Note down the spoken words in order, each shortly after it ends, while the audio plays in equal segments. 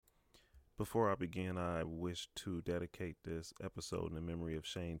Before I begin, I wish to dedicate this episode in the memory of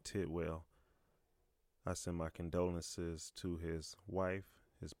Shane Tidwell. I send my condolences to his wife,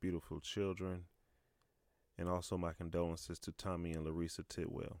 his beautiful children, and also my condolences to Tommy and Larissa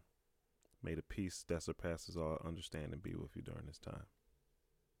Tidwell. May the peace that surpasses all understanding be with you during this time.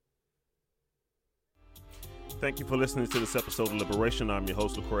 Thank you for listening to this episode of Liberation. I'm your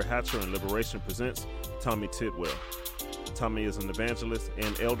host, LaCroix Hatcher, and Liberation presents Tommy Tidwell. Tommy is an evangelist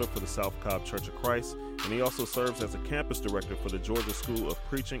and elder for the South Cobb Church of Christ, and he also serves as a campus director for the Georgia School of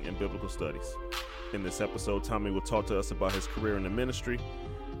Preaching and Biblical Studies. In this episode, Tommy will talk to us about his career in the ministry,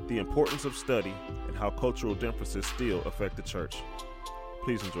 the importance of study, and how cultural differences still affect the church.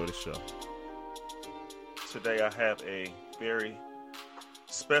 Please enjoy the show. Today I have a very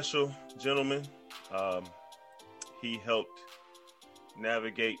special gentleman. He helped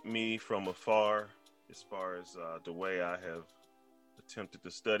navigate me from afar as far as the way I have attempted to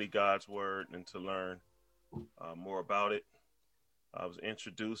study God's Word and to learn more about it. I was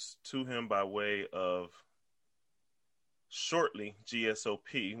introduced to him by way of shortly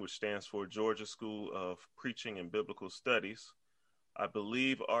GSOP, which stands for Georgia School of Preaching and Biblical Studies. I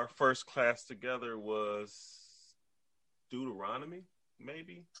believe our first class together was Deuteronomy,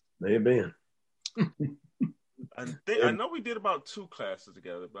 maybe? May have been. I know we did about 2 classes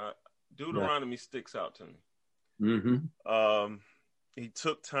together, but Deuteronomy sticks out to me. Mm-hmm. He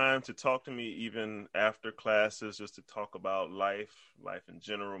took time to talk to me even after classes, just to talk about life in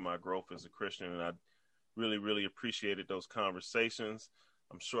general, my growth as a Christian, and I really, really appreciated those conversations.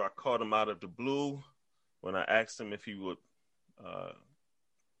 I'm sure I caught him out of the blue when I asked him if he would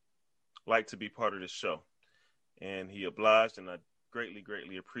like to be part of this show, and he obliged, and I greatly,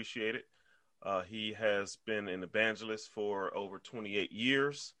 greatly appreciate it. He has been an evangelist for over 28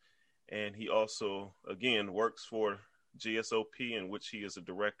 years, and he also, again, works for GSOP, in which he is a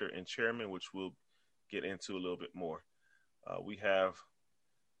director and chairman, which we'll get into a little bit more. We have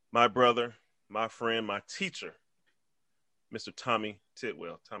my brother, my friend, my teacher, Mr. Tommy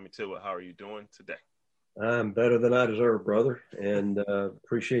Tidwell. Tommy Tidwell, how are you doing today? I'm better than I deserve, brother, and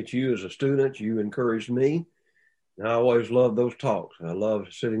appreciate you as a student. You encouraged me. I always love those talks. I love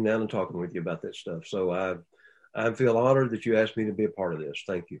sitting down and talking with you about that stuff. So I feel honored that you asked me to be a part of this.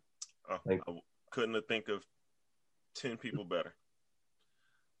 Thank you. I couldn't have think of 10 people better.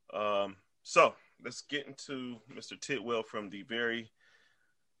 So let's get into Mr. Tidwell from the very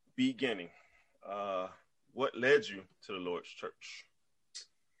beginning. What led you to the Lord's church?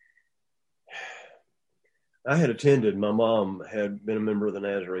 I had attended, my mom had been a member of the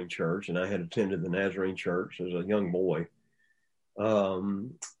Nazarene Church, and I had attended the Nazarene Church as a young boy.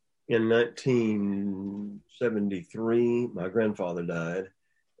 In 1973, my grandfather died,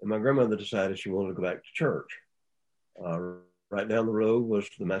 and my grandmother decided she wanted to go back to church. Right down the road was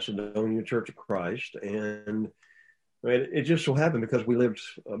the Macedonia Church of Christ, and it just so happened because we lived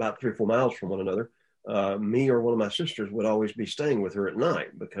about 3 or 4 miles from one another. Me or one of my sisters would always be staying with her at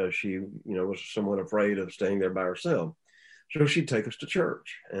night because she, was somewhat afraid of staying there by herself. So she'd take us to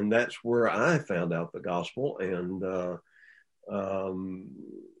church, and that's where I found out the gospel and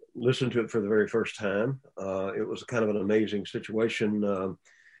listened to it for the very first time. It was kind of an amazing situation.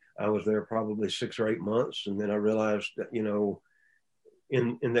 I was there probably 6 or 8 months, and then I realized that, in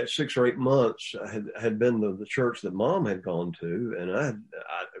that 6 or 8 months, I had been the church that Mom had gone to, and I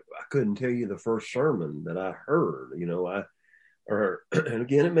couldn't tell you the first sermon that I heard. And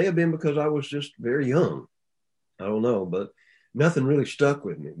again, it may have been because I was just very young. I don't know, but nothing really stuck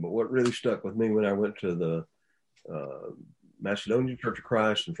with me. But what really stuck with me when I went to the Macedonia Church of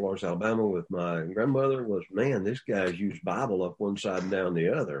Christ in Florence, Alabama, with my grandmother was, man, this guy's used Bible up one side and down the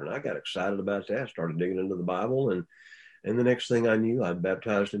other, and I got excited about that. Started digging into the Bible, and the next thing I knew, I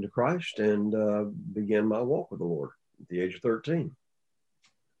baptized into Christ and began my walk with the Lord at the age of 13.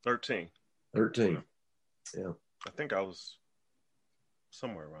 13. Yeah. I think I was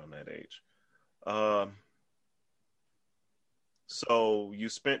somewhere around that age. So you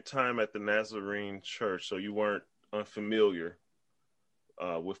spent time at the Nazarene Church, so you weren't unfamiliar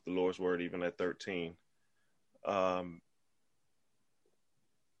with the Lord's Word even at 13. How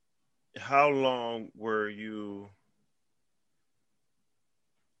long were you?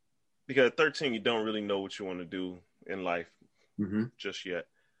 Because at 13, you don't really know what you want to do in life just yet.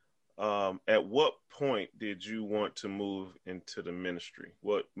 At what point did you want to move into the ministry?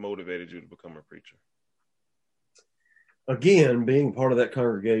 What motivated you to become a preacher? Again, being part of that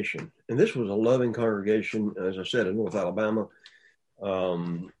congregation, and this was a loving congregation, as I said, in North Alabama.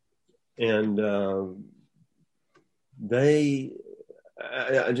 I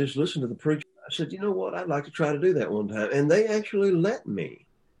just listened to the preacher. I said, you know what? I'd like to try to do that one time. And they actually let me.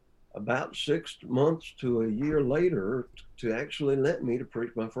 about 6 months to a year later to actually let me to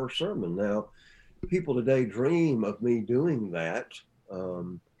preach my first sermon. Now, people today dream of me doing that.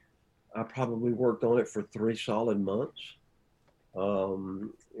 Um, I probably worked on it for 3 solid months.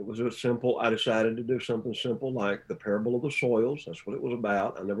 It was a simple, I decided to do something simple like the parable of the soils. That's what it was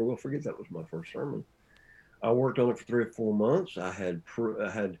about. I never will forget that was my first sermon. I worked on it for 3 or 4 months. I had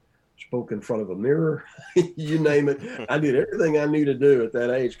spoke in front of a mirror, you name it. I did everything I knew to do at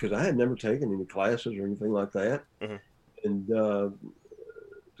that age because I had never taken any classes or anything like that. Mm-hmm. And to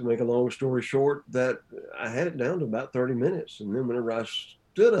make a long story short, that I had it down to about 30 minutes. And then whenever I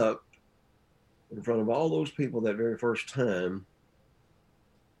stood up in front of all those people that very first time,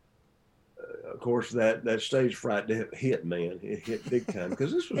 of course, that stage fright hit, man. It hit big time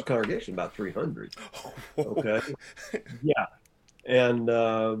because this was a congregation about 300. Okay. Yeah. And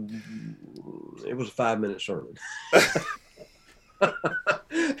it was a 5 minute sermon.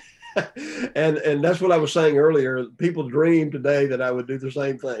 and that's what I was saying earlier. People dream today that I would do the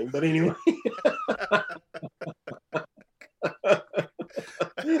same thing. But anyway.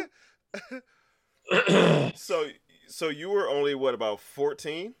 So you were only what, about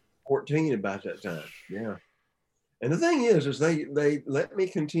 14? 14 about that time. Yeah. And the thing is they let me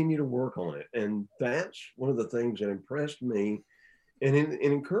continue to work on it. And that's one of the things that impressed me and it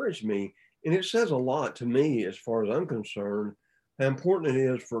encouraged me. And it says a lot to me, as far as I'm concerned, how important it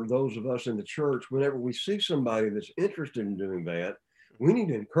is for those of us in the church, whenever we see somebody that's interested in doing that, we need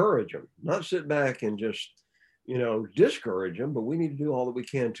to encourage them, not sit back and just, discourage them, but we need to do all that we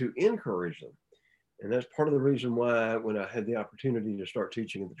can to encourage them. And that's part of the reason why, when I had the opportunity to start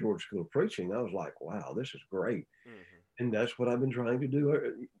teaching at the Georgia School of Preaching, I was like, wow, this is great. Mm-hmm. And that's what I've been trying to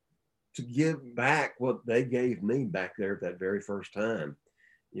do, to give back what they gave me back there at that very first time.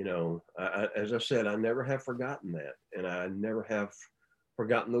 As I said, I never have forgotten that. And I never have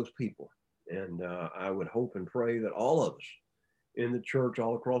forgotten those people. And I would hope and pray that all of us in the church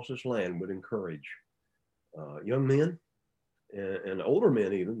all across this land would encourage young men and older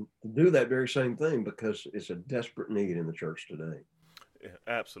men even to do that very same thing, because it's a desperate need in the church today. Yeah,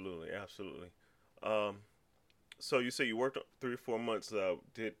 absolutely, absolutely. Um, so you say you worked 3 or 4 months.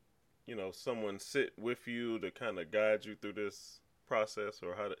 Did someone sit with you to kind of guide you through this process,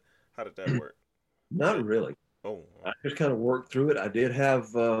 or how did that work? Not Did, really. oh, I just kind of worked through it. I did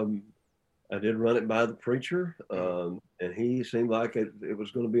run it by the preacher, mm-hmm. and he seemed like it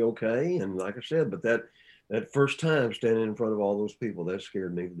was going to be okay. And like I said, but that first time standing in front of all those people, that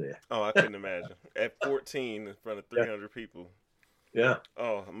scared me to Oh, I death. couldn't imagine at 14 in front of Yeah, 300 people. yeah.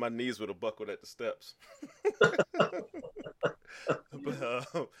 Oh, my knees would have buckled at the steps.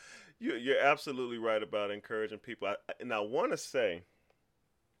 But you're absolutely right about encouraging people. And I want to say,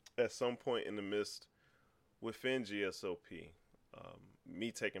 at some point in the midst within GSOP,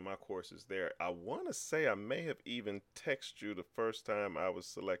 me taking my courses there, I want to say I may have even texted you the first time I was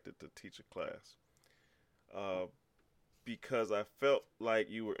selected to teach a class, uh, because I felt like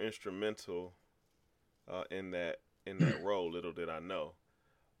you were instrumental in that role. Little did I know,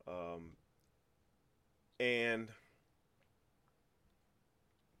 um, and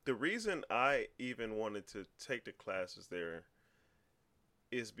the reason I even wanted to take the classes there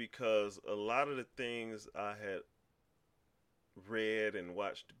is because a lot of the things I had read and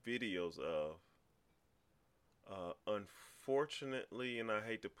watched videos of, unfortunately, and I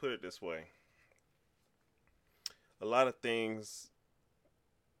hate to put it this way, a lot of things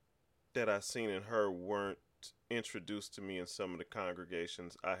that I seen in her weren't introduced to me in some of the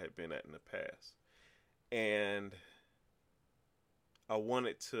congregations I had been at in the past. And I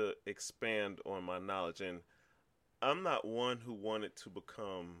wanted to expand on my knowledge. And I'm not one who wanted to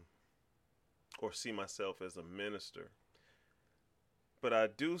become or see myself as a minister, but I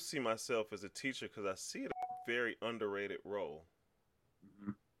do see myself as a teacher because I see it a very underrated role.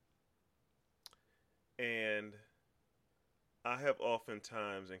 Mhm. And I have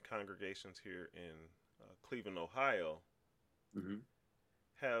oftentimes in congregations here in Cleveland, Ohio, Mhm.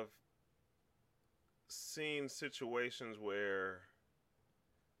 have seen situations where,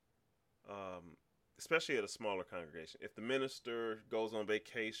 um, especially at a smaller congregation, if the minister goes on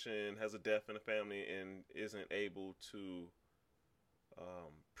vacation, has a death in the family, and isn't able to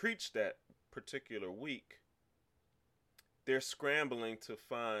preach that particular week, they're scrambling to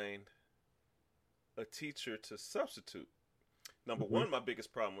find a teacher to substitute. Number Mhm. one, my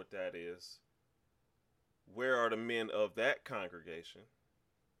biggest problem with that is, where are the men of that congregation?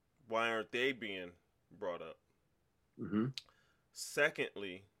 Why aren't they being brought up? Mhm.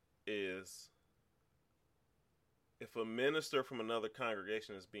 Secondly, is if a minister from another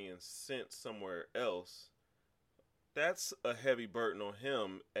congregation is being sent somewhere else, that's a heavy burden on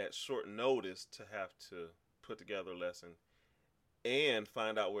him at short notice to have to put together a lesson and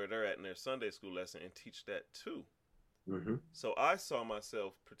find out where they're at in their Sunday school lesson and teach that too. Mm-hmm. So I saw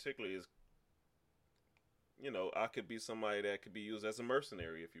myself particularly as, I could be somebody that could be used as a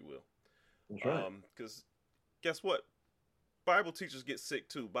mercenary, if you will. That's right. Because guess what? Bible teachers get sick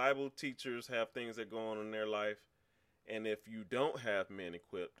too. Bible teachers have things that go on in their life. And if you don't have men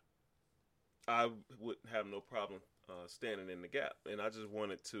equipped, I would have no problem standing in the gap. And I just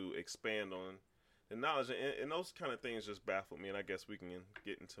wanted to expand on the knowledge. And those kind of things just baffle me. And I guess we can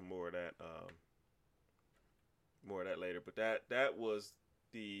get into more of that later. But that was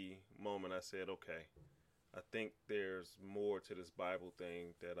the moment I said, okay, I think there's more to this Bible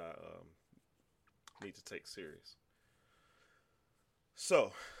thing that I need to take serious.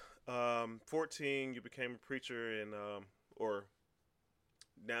 So, 14, you became a preacher and or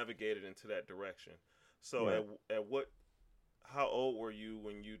navigated into that direction. So, Right. how old were you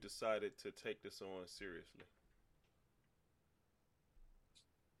when you decided to take this on seriously?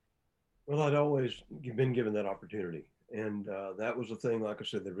 Well, I'd always been given that opportunity, and that was the thing. Like I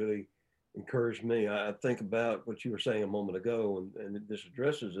said, that really encouraged me. I think about what you were saying a moment ago, and this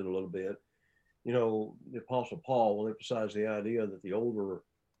addresses it a little bit. The Apostle Paul will emphasize the idea that the older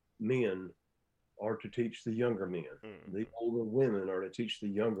men are to teach the younger men. The Mm-hmm. older women are to teach the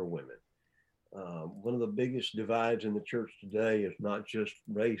younger women. One of the biggest divides in the church today is not just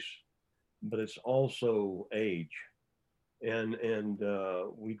race, but it's also age. And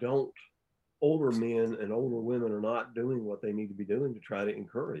we don't. Older men and older women are not doing what they need to be doing to try to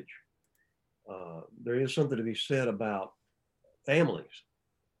encourage. There is something to be said about families.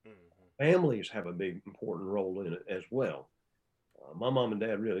 Mm-hmm. Families have a big important role in it as well. My mom and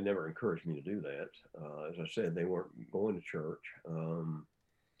dad really never encouraged me to do that. As I said, they weren't going to church.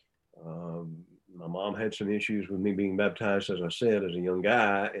 My mom had some issues with me being baptized, as I said, as a young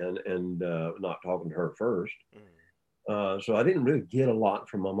guy, and not talking to her first. So I didn't really get a lot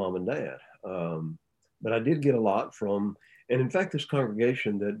from my mom and dad, but I did get a lot from. And in fact, this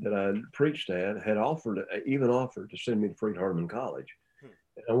congregation that I preached at had even offered to send me to Freed Hardeman College. Mm-hmm.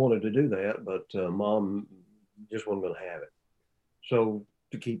 And I wanted to do that, but mom just wasn't going to have it. So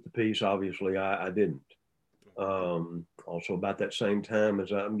to keep the peace, obviously, I didn't. Also, about that same time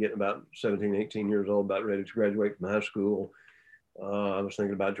as I'm getting about 17, 18 years old, about ready to graduate from high school, I was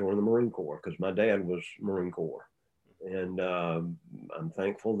thinking about joining the Marine Corps because my dad was Marine Corps. And I'm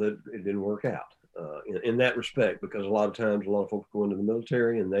thankful that it didn't work out in that respect, because a lot of times, a lot of folks go into the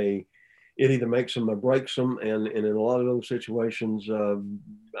military and it either makes them or breaks them. And in a lot of those situations,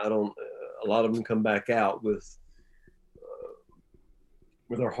 I don't, a lot of them come back out with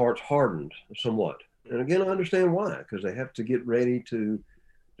their hearts hardened somewhat. And again, I understand why, because they have to get ready to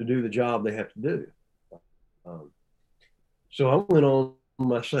do the job they have to do. Um, so I went on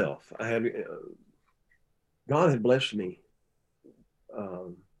myself. God had blessed me.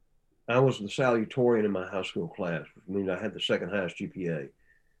 Um, I was the salutatorian in my high school class, which means I had the second highest GPA.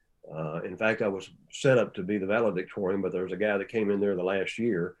 In fact, I was set up to be the valedictorian, but there was a guy that came in there the last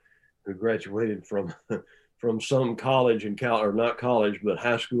year who graduated from from some college in or not college, but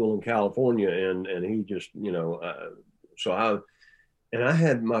high school in California, and he just so I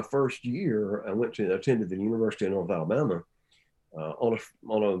had my first year. I attended the University of North Alabama on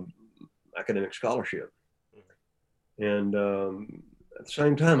a academic scholarship, and at the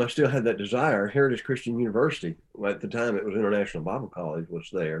same time, I still had that desire. Heritage Christian University, at the time it was International Bible College, was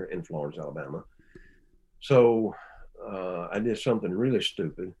there in Florence, Alabama. So I did something really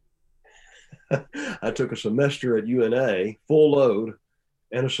stupid. I took a semester at UNA, full load,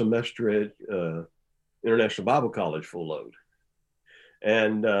 and a semester at International Bible College, full load.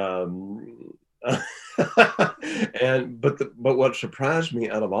 And but what surprised me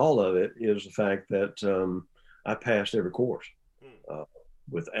out of all of it is the fact that I passed every course uh,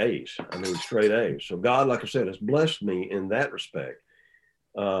 with A's. I mean, straight A's. So God, like I said, has blessed me in that respect.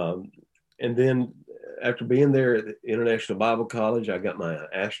 Um, and then after being there at the International Bible College, I got my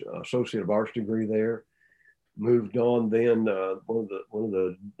Associate of Arts degree there. Moved on. Then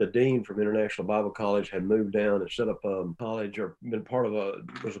the dean from International Bible College had moved down and set up a college, or been part of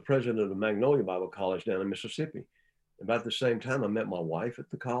was the president of the Magnolia Bible College down in Mississippi. About the same time, I met my wife at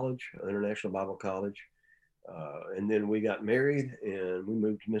the college, International Bible College, and then we got married and we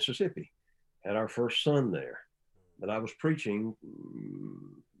moved to Mississippi. Had our first son there, but I was preaching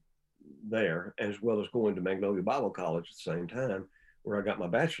there as well as going to Magnolia Bible College at the same time, where I got my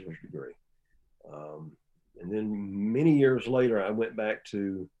bachelor's degree. Um, and then many years later, I went back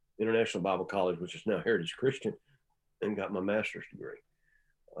to International Bible College, which is now Heritage Christian, and got my master's degree.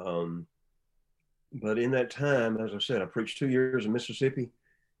 Um, But in that time, as I said, I preached 2 years in Mississippi,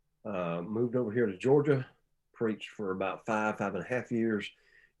 moved over here to Georgia, preached for about 5.5 years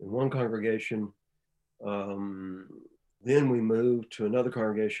in one congregation. Um, then we moved to another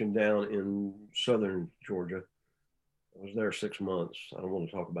congregation down in southern Georgia. I was there 6 months. I don't want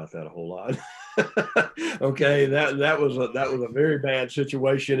to talk about that a whole lot. Okay, that was a very bad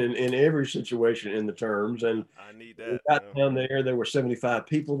situation in every situation in the terms. And I need we that. got down there. There were 75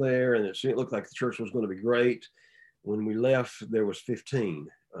 people there, and it looked like the church was going to be great. When we left, there was 15,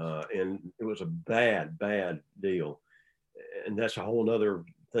 and it was a bad, bad deal. And that's a whole other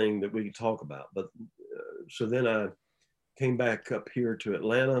thing that we could talk about. But so then I came back up here to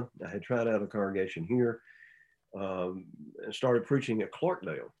Atlanta. I had tried out a congregation here, and started preaching at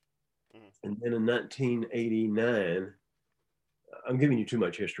Clarkdale. Mm. And then in 1989, I'm giving you too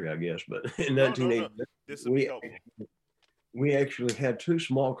much history, I guess, but in No, no, 1989, no. This will be we helpful. we actually had two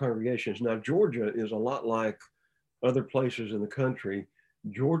small congregations. Now, Georgia is a lot like other places in the country.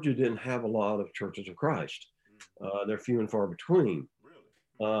 Georgia didn't have a lot of churches of Christ. They're few and far between.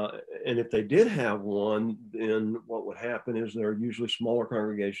 Really? And if they did have one, then what would happen is there are usually smaller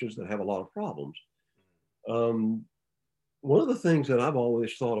congregations that have a lot of problems. Um, One of the things that I've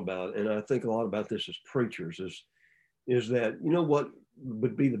always thought about, and I think a lot about this as preachers, is that, you know, what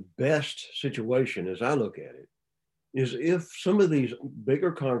would be the best situation as I look at it is if some of these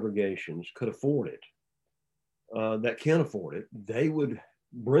bigger congregations could afford it, that can afford it, they would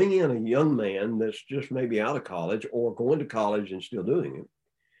bring in a young man that's just maybe out of college or going to college and still doing it,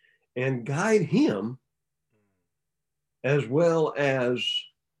 and guide him as well as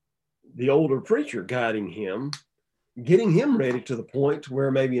the older preacher guiding him, getting him ready to the point to where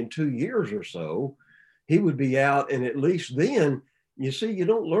maybe in 2 years or so, he would be out. And at least then, you see, you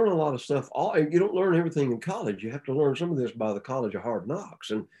don't learn a lot of stuff. You don't learn everything in college. You have to learn some of this by the college of hard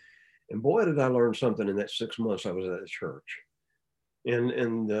knocks. And boy, did I learn something in that 6 months I was at the church.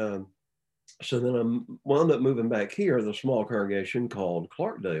 And so then I wound up moving back here, the small congregation called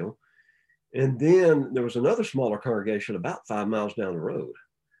Clarkdale. And then there was another smaller congregation about 5 miles down the road.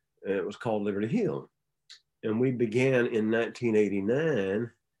 And it was called Liberty Hill. And we began in 1989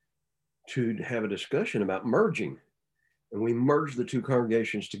 to have a discussion about merging. And we merged the two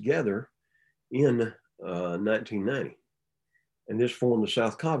congregations together in 1990. And this formed the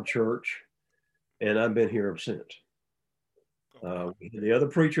South Cobb Church. And I've been here ever since. The other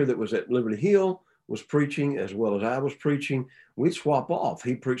preacher that was at Liberty Hill was preaching as well as I was preaching. We'd swap off.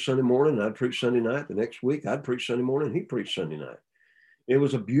 He preached Sunday morning, and I'd preach Sunday night. The next week, I'd preach Sunday morning, and he preached Sunday night. It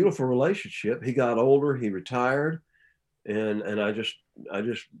was a beautiful relationship. He got older, he retired, and I just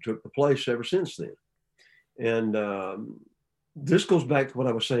took the place ever since then. And this goes back to what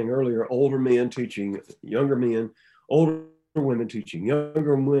I was saying earlier: older men teaching younger men, older women teaching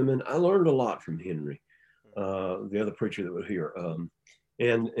younger women. I learned a lot from Henry, the other preacher that was here,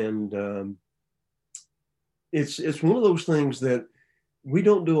 and it's one of those things that we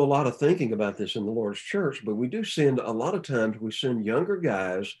don't do a lot of thinking about this in the Lord's church, but we do send a lot of times, we send younger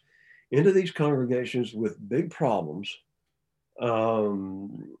guys into these congregations with big problems,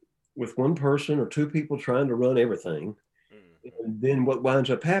 with one person or two people trying to run everything. And then what winds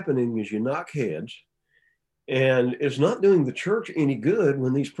up happening is you knock heads, and it's not doing the church any good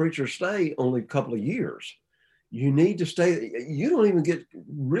when these preachers stay only a couple of years. You need to stay, you don't even get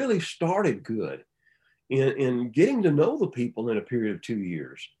really started good in getting to know the people in a period of 2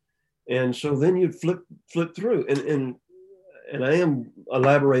 years. And so then you'd flip through. And I am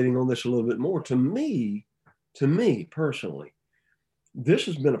elaborating on this a little bit more. To me personally, this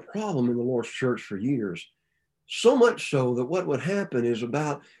has been a problem in the Lord's church for years. So much so that what would happen is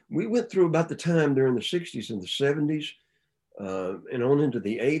we went through about the time during the 60s and the 70s and on into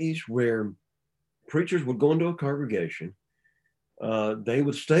the 80s where preachers would go into a congregation. They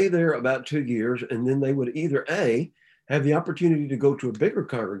would stay there about 2 years, and then they would either A, have the opportunity to go to a bigger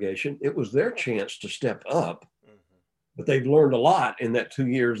congregation. It was their chance to step up, but they've learned a lot in that 2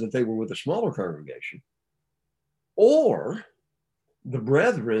 years that they were with a smaller congregation. Or the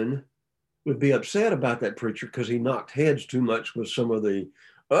brethren would be upset about that preacher because he knocked heads too much with some of the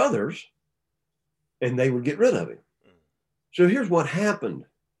others, and they would get rid of him. So here's what happened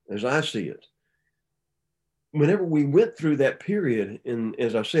as I see it. Whenever we went through that period,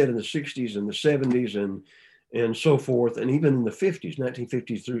 as I said, in the 60s and the 70s and so forth, and even in the 50s,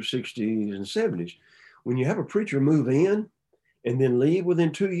 1950s through 60s and 70s, when you have a preacher move in and then leave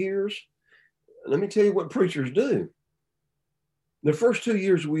within 2 years, let me tell you what preachers do. The first 2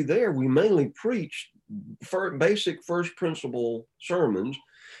 years we mainly preached basic first principle sermons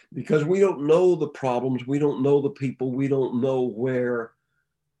because we don't know the problems, we don't know the people, we don't know where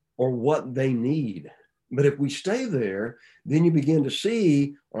or what they need. But if we stay there, then you begin to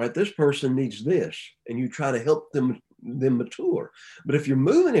see, all right, this person needs this, and you try to help them mature. But if you're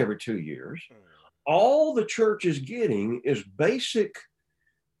moving every 2 years, all the church is getting is basic.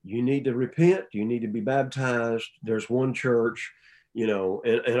 You need to repent. You need to be baptized. There's one church,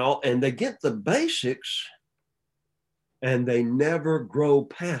 and they get the basics, and they never grow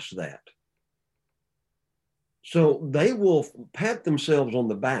past that. So they will pat themselves on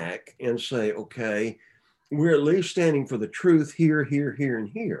the back and say, okay, we're at least standing for the truth here, here, here, and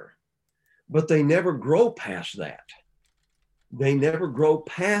here. But they never grow past that. They never grow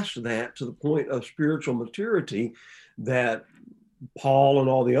past that to the point of spiritual maturity that Paul and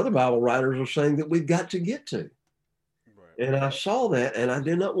all the other Bible writers are saying that we've got to get to. Right. And I saw that, and I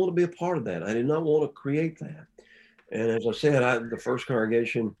did not want to be a part of that. I did not want to create that. And as I said, the first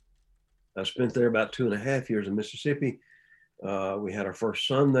congregation, I spent there about 2.5 years in Mississippi. We had our first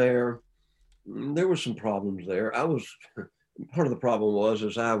son there. There were some problems there. Part of the problem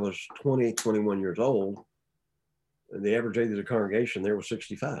was I was 20, 21 years old, and the average age of the congregation there was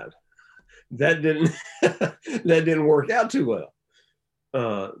 65. That didn't work out too well.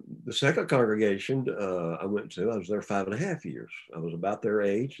 The second congregation I went to, I was there 5.5 years. I was about their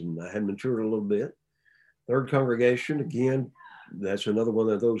age, and I had matured a little bit. Third congregation, again, that's another one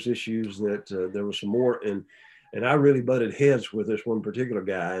of those issues that there was some more, and I really butted heads with this one particular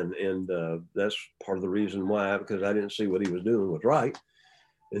guy, and that's part of the reason why, because I didn't see what he was doing was right.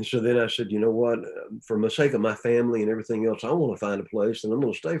 And so then I said, you know what, for the sake of my family and everything else, I want to find a place, and I'm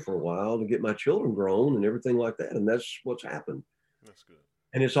going to stay for a while to get my children grown and everything like that. And that's what's happened. That's good.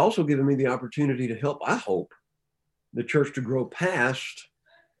 And it's also given me the opportunity to help, I hope, the church to grow past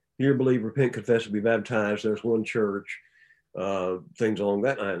hear, believe, repent, confess, and be baptized. There's one church, things along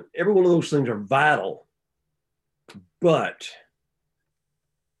that line. Every one of those things are vital, but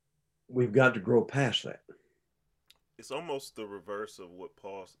we've got to grow past that. It's almost the reverse of what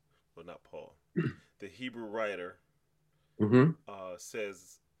the Hebrew writer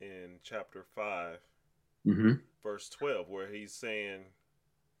says in chapter 5, verse 12, where he's saying,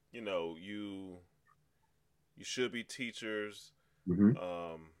 you should be teachers,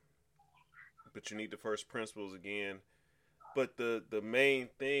 but you need the first principles again. But the main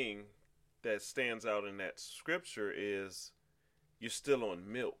thing that stands out in that scripture is you're still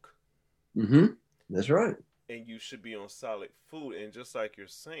on milk. That's right. And you should be on solid food. And just like you're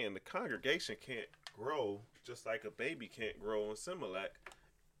saying, the congregation can't grow just like a baby can't grow on Similac.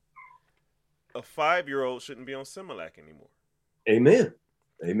 A 5-year-old shouldn't be on Similac anymore. Amen.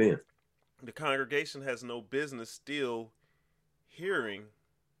 Amen. The congregation has no business still hearing,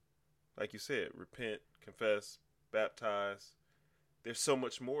 like you said, repent, confess, baptize. There's so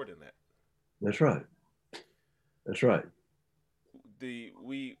much more than that. That's right. That's right.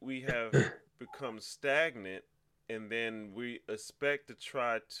 We have become stagnant, and then we expect to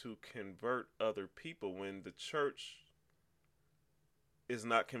try to convert other people when the church is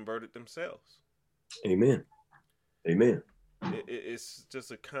not converted themselves. Amen. Amen. It's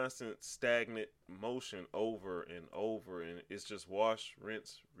just a constant stagnant motion over and over, and it's just wash,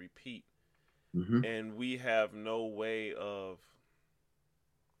 rinse, repeat. And we have no way of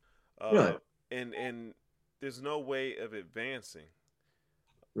right. And there's no way of advancing.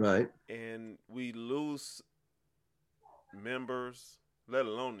 Right. And we lose members, let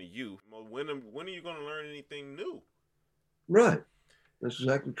alone the youth. When are you going to learn anything new? Right. That's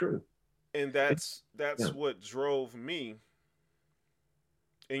exactly true. And that's what drove me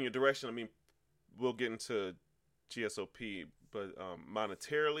in your direction. I mean, we'll get into GSOP, but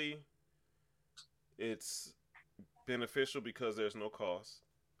monetarily, it's beneficial because there's no cost.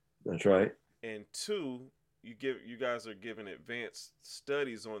 That's right. And 2, you guys are giving advanced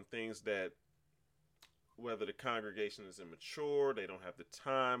studies on things that, whether the congregation is immature, they don't have the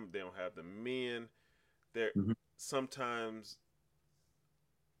time, they don't have the men, they're sometimes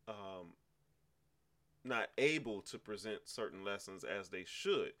not able to present certain lessons as they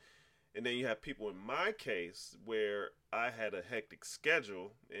should. And then you have people in my case where I had a hectic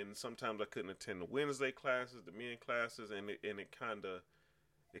schedule, and sometimes I couldn't attend the Wednesday classes, the men classes, and it kind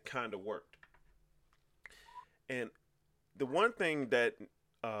of worked. And the one thing that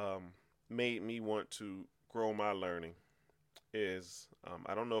made me want to grow my learning is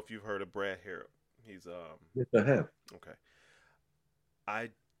I don't know if you've heard of Brad Harrell. He's yes, I have. Okay. I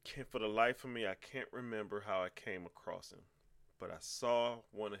can't, for the life of me, I can't remember how I came across him, but I saw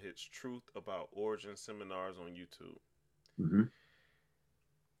one of his Truth About Origin seminars on YouTube.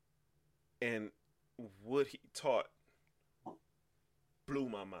 And what he taught blew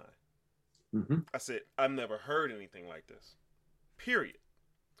my mind. I said, I've never heard anything like this, period.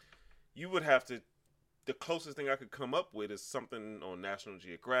 you would have to, the closest thing I could come up with is something on National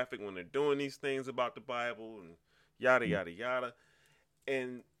Geographic when they're doing these things about the Bible and yada, yada, yada.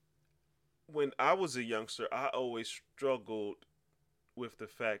 And when I was a youngster, I always struggled with the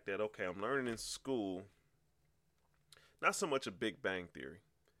fact that, okay, I'm learning in school, not so much a Big Bang Theory,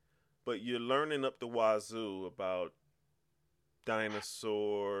 but you're learning up the wazoo about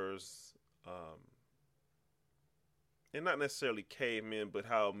dinosaurs, and not necessarily cavemen, but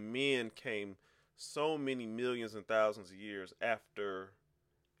how men came so many millions and thousands of years after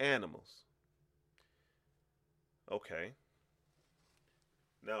animals. Okay.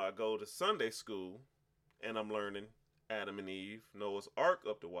 Now I go to Sunday school and I'm learning Adam and Eve, Noah's Ark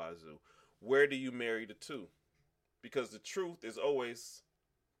up the wazoo. Where do you marry the two? Because the truth is always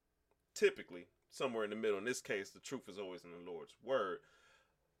typically somewhere in the middle. In this case, the truth is always in the Lord's word.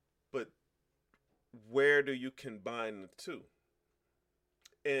 But where do you combine the two?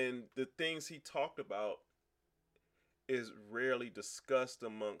 And the things he talked about is rarely discussed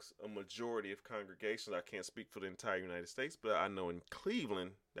amongst a majority of congregations. I can't speak for the entire United States, but I know in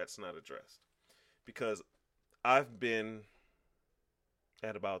Cleveland that's not addressed. Because I've been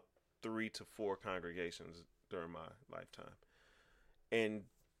at about 3 to 4 congregations during my lifetime, and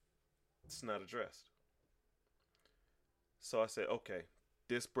it's not addressed. So I said, okay,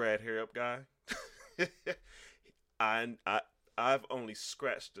 this Brad Harrop guy, I've only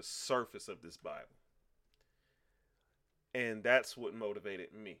scratched the surface of this Bible. And that's what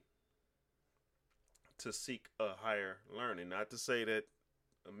motivated me to seek a higher learning. Not to say that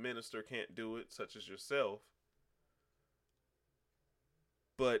a minister can't do it, such as yourself,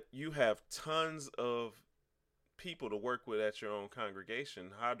 but you have tons of people to work with at your own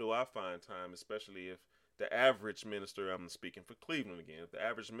congregation. How do I find time, especially if the average minister, I'm speaking for Cleveland again, if the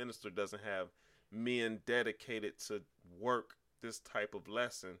average minister doesn't have men dedicated to work this type of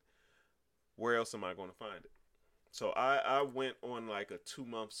lesson, where else am I going to find it? So I went on like a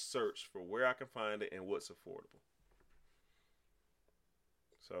 2-month search for where I can find it and what's affordable.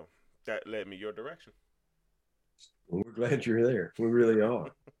 So that led me your direction. Well, we're glad you're there. We really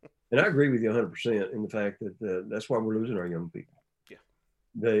are. And I agree with you 100% in the fact that that's why we're losing our young people. Yeah.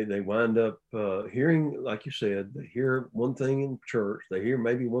 They wind up hearing, like you said, they hear one thing in church, they hear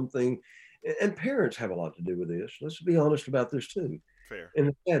maybe one thing, and parents have a lot to do with this. Let's be honest about this too. Fair. And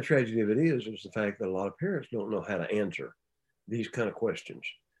the sad tragedy of it is the fact that a lot of parents don't know how to answer these kind of questions.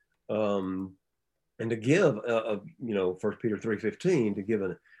 And to give, 1 Peter 3:15, to give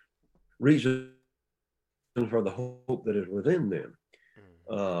a reason for the hope that is within them.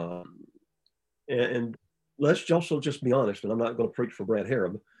 And let's also just be honest, and I'm not going to preach for Brad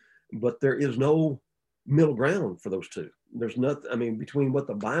Harrop, but there is no middle ground for those two. There's nothing, between what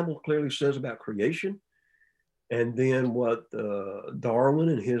the Bible clearly says about creation and then what Darwin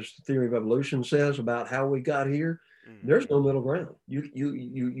and his theory of evolution says about how we got here, there's no middle ground.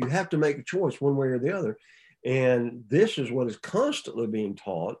 You have to make a choice one way or the other. And this is what is constantly being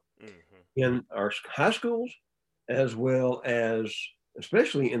taught in our high schools, as well as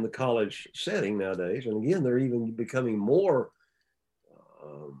especially in the college setting nowadays. And again, they're even becoming more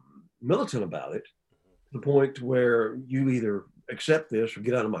militant about it, to the point where you either accept this or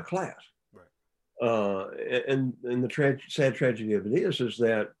get out of my class. And the sad tragedy of it is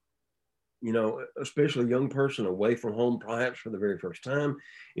that, especially a young person away from home, perhaps for the very first time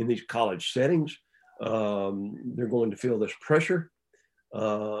in these college settings, they're going to feel this pressure,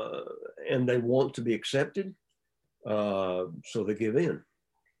 and they want to be accepted, so they give in.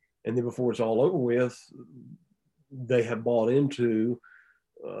 And then before it's all over with, they have bought into,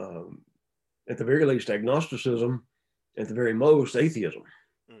 at the very least, agnosticism, at the very most, atheism.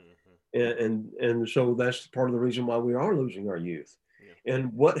 And so that's part of the reason why we are losing our youth. Yeah.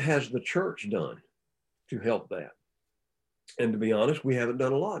 And what has the church done to help that? And to be honest, we haven't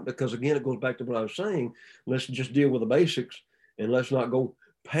done a lot, because again, it goes back to what I was saying. Let's just deal with the basics and let's not go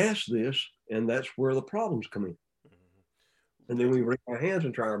past this. And that's where the problems come in. And then we wring our hands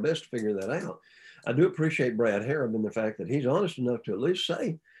and try our best to figure that out. I do appreciate Brad Harrop in the fact that he's honest enough to at least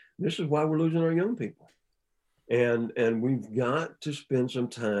say, this is why we're losing our young people. And we've got to spend some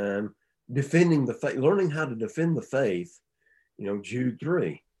time defending the faith, learning how to defend the faith. Jude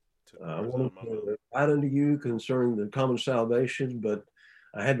 3. I wanted to write unto you concerning the common salvation, but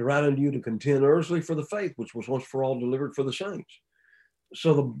I had to write unto you to contend earnestly for the faith, which was once for all delivered for the saints.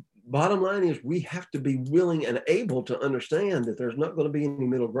 So the bottom line is we have to be willing and able to understand that there's not going to be any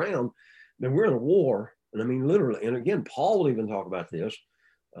middle ground. Then we're in a war. And literally, and again, Paul will even talk about this.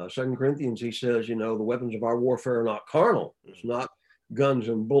 2 Corinthians, he says, the weapons of our warfare are not carnal. It's not guns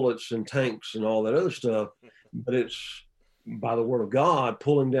and bullets and tanks and all that other stuff, but it's by the word of God,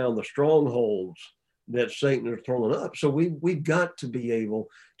 pulling down the strongholds that Satan is throwing up. So we've got to be able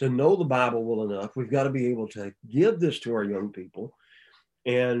to know the Bible well enough. We've got to be able to give this to our young people.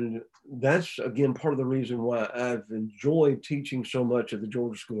 And that's, again, part of the reason why I've enjoyed teaching so much at the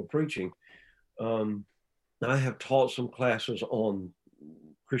Georgia School of Preaching. I have taught some classes on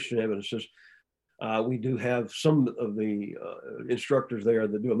Christian evidences. We do have some of the instructors there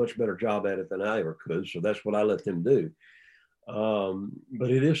that do a much better job at it than I ever could. So that's what I let them do. But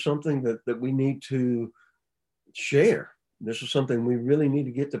it is something that we need to share. This is something we really need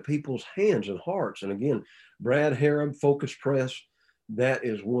to get to people's hands and hearts. And again, Brad Harrod, Focus Press, that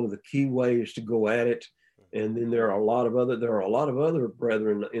is one of the key ways to go at it. And then there are a lot of other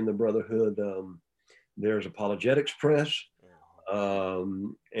brethren in the brotherhood. There's Apologetics Press.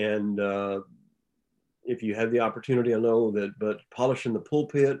 If you have the opportunity, I know that, but Polishing the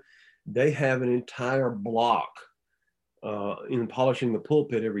Pulpit, they have an entire block in polishing the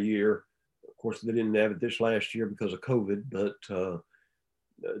pulpit every year. Of course, they didn't have it this last year because of COVID, but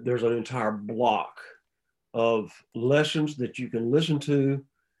there's an entire block of lessons that you can listen to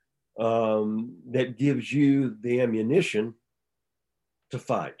that gives you the ammunition to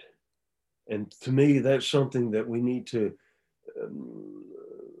fight. And to me, that's something that we need to,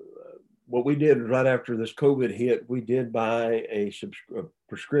 what we did right after this COVID hit, we did buy a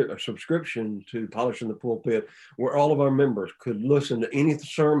subscription to Polishing the Pulpit, where all of our members could listen to any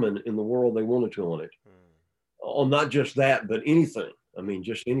sermon in the world they wanted to on it. On not just that, but anything. I mean,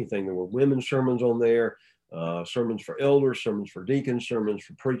 just anything. There were women's sermons on there, sermons for elders, sermons for deacons, sermons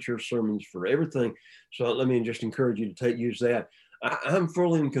for preachers, sermons for everything. So let me just encourage you to use that. I'm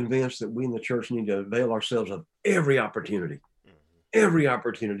fully convinced that we in the church need to avail ourselves of every opportunity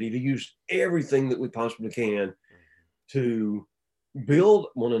to use everything that we possibly can to build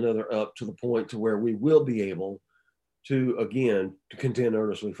one another up to the point to where we will be able to, again, to contend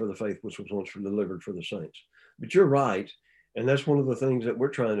earnestly for the faith which was once delivered for the saints. But you're right. And that's one of the things that we're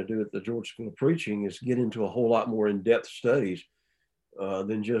trying to do at the Georgia School of Preaching, is get into a whole lot more in-depth studies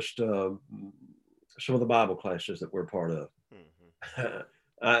than just some of the Bible classes that we're part of.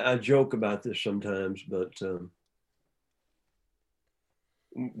 I joke about this sometimes, but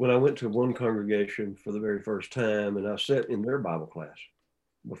when I went to one congregation for the very first time, and I sat in their Bible class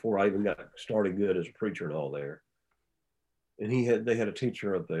before I even got started good as a preacher and all there, and they had a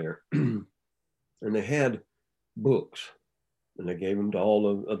teacher up there, and they had books, and they gave them to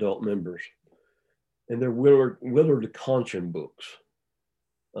all the adult members, and they're Willard Conscience books.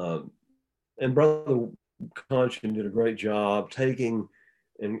 And Brother Conscience did a great job taking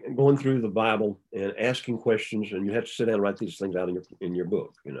and going through the Bible and asking questions, and you have to sit down and write these things out in your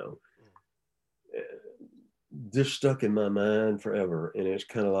book, you know. This stuck in my mind forever, and it's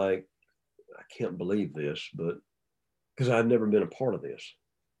kind of like, I can't believe this, but because I'd never been a part of this.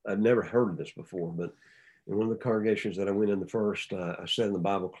 I'd never heard of this before, but in one of the congregations that I went in the first, I sat in the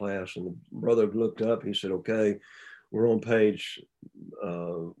Bible class, and the brother looked up, he said, okay, we're on page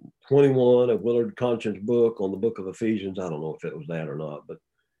 21 of Willard Conscience book on the book of Ephesians. I don't know if it was that or not, but,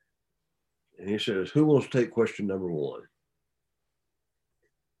 and he says, who wants to take question number 1?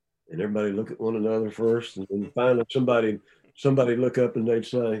 And everybody look at one another first, and then finally somebody look up and they'd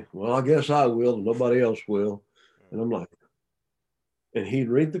say, well, I guess I will, and nobody else will. And I'm like, and he'd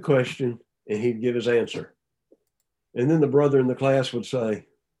read the question and he'd give his answer. And then the brother in the class would say,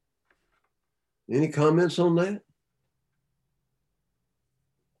 any comments on that?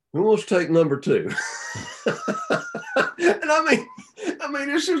 Who wants to take number 2? And I mean,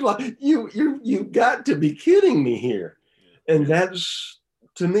 this is like, you got to be kidding me here. And that's,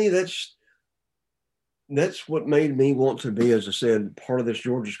 to me, that's what made me want to be, as I said, part of this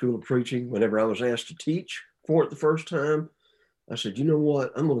Georgia School of Preaching. Whenever I was asked to teach for it the first time, I said, you know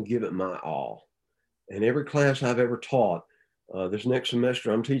what? I'm going to give it my all. And every class I've ever taught, this next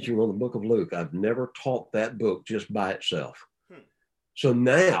semester, I'm teaching on the book of Luke. I've never taught that book just by itself. So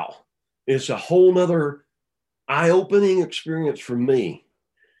now it's a whole nother eye-opening experience for me.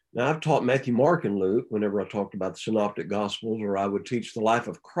 Now, I've taught Matthew, Mark, and Luke whenever I talked about the Synoptic Gospels, or I would teach the life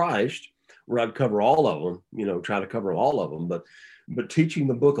of Christ, where I'd cover all of them, you know, try to cover all of them. But teaching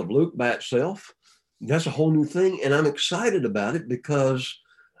the book of Luke by itself, that's a whole new thing. And I'm excited about it because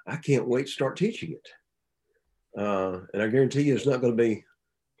I can't wait to start teaching it. And I guarantee you it's not going to be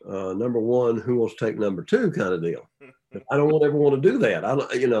number 1, who wants to take number 2 kind of deal. I don't ever want to do that.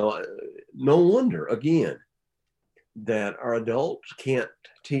 No wonder, again, that our adults can't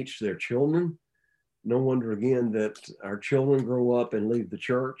teach their children. No wonder, again, that our children grow up and leave the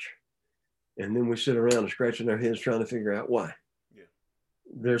church, and then we sit around and scratching our heads trying to figure out why. Yeah.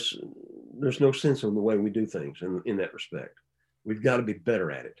 there's no sense in the way we do things in that respect. We've got to be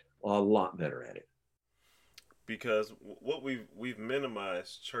better at it, a lot better at it. Because what we've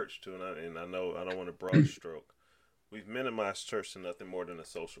minimized church to, and I know I don't want to broad stroke, we've minimized church to nothing more than a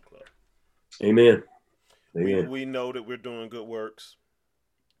social club. Amen. We Amen. we know that we're doing good works.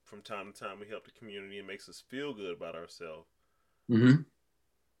 From time to time, we help the community. It makes us feel good about ourselves. Mm-hmm.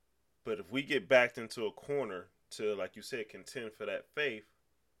 But if we get backed into a corner to, like you said, contend for that faith,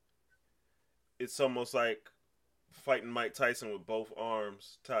 it's almost like fighting Mike Tyson with both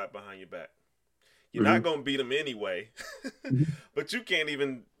arms tied behind your back. You're Mm-hmm. not gonna beat him anyway, Mm-hmm. but you can't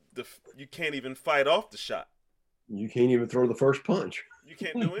even fight off the shot. You can't even throw the first punch. You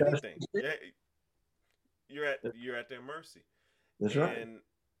can't do anything. You're at their mercy, That's right. and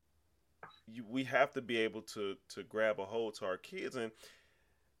we have to be able to grab a hold to our kids,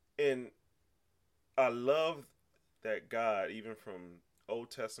 and I love that God, even from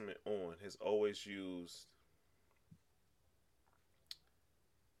Old Testament on, has always used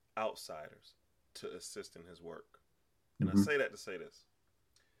outsiders to assist in His work. And I Mm-hmm. say that to say this: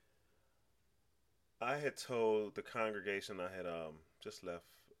 I had told the congregation I had just left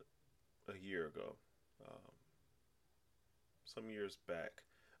a year ago, um, some years back,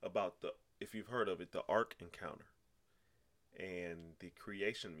 about the, if you've heard of it, the Ark Encounter and the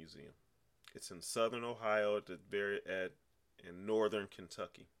Creation Museum. It's in southern Ohio in northern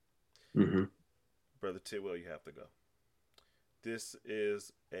Kentucky. Mm-hmm. Brother Tidwell, you have to go. This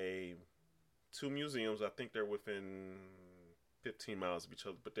is two museums. I think they're within 15 miles of each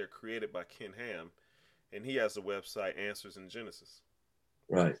other, but they're created by Ken Ham, and he has a website, Answers in Genesis.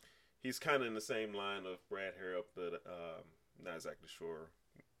 Right. He's kind of in the same line of Brad Harrop, but not exactly sure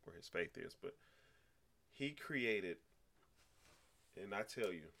where his faith is. But he created, and I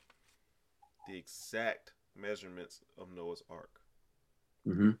tell you, the exact measurements of Noah's Ark.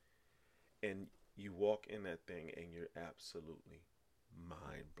 Mm-hmm. And you walk in that thing and you're absolutely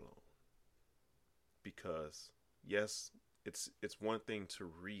mind blown. Because yes, it's one thing to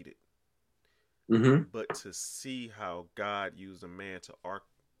read it, Mm-hmm. but to see how God used a man to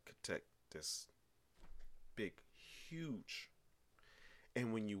architect this big, huge,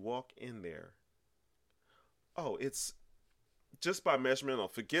 and when you walk in there, oh, it's just by measurement. I'll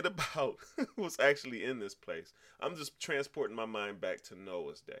forget about what's actually in this place. I'm just transporting my mind back to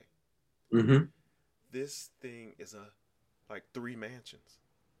Noah's day. Mm-hmm. This thing is like 3 mansions.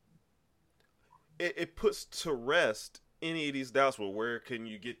 It puts to rest any of these doubts. Well, where can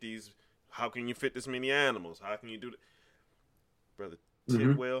you get these? How can you fit this many animals? How can you do that? Brother Mm-hmm.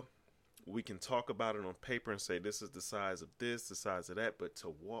 Tidwell, we can talk about it on paper and say this is the size of this, the size of that, but to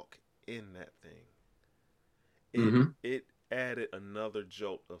walk in that thing, Mm-hmm. it added another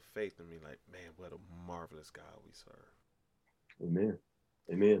jolt of faith in me. Like, man, what a marvelous God we serve. Amen.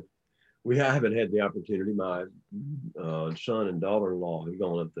 Amen. We haven't had the opportunity. My son and daughter-in-law have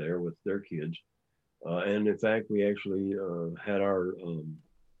gone up there with their kids, and in fact, we actually had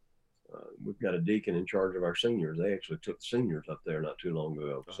we've got a deacon in charge of our seniors. They actually took the seniors up there not too long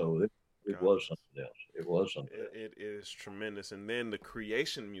ago, Oh, so it God was bless. something else. It was something else. It is tremendous. And then the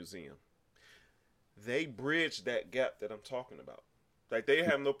Creation Museum, they bridge that gap that I'm talking about. Like, they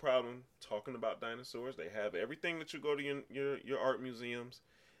have no problem talking about dinosaurs. They have everything that you go to your art museums,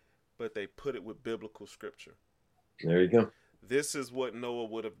 but they put it with biblical scripture. There you go. This is what Noah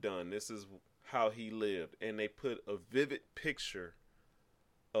would have done. This is how he lived, and they put a vivid picture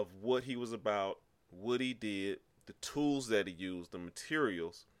of what he was about, what he did, the tools that he used, the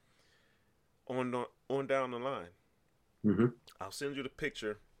materials on down the line. Mm-hmm. I'll send you the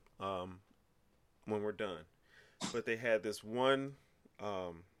picture when we're done. But they had this one, I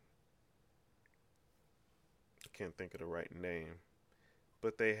can't think of the right name,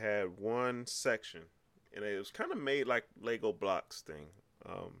 but they had one section, and it was kind of made like Lego blocks thing,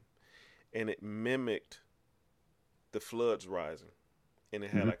 and it mimicked the floods rising, and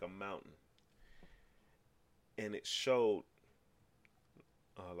it had Mm-hmm. like a mountain, and it showed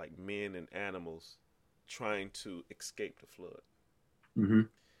like men and animals trying to escape the flood, Mm-hmm.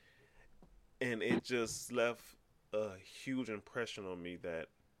 and it just left a huge impression on me that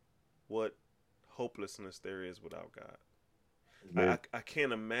what hopelessness there is without God. I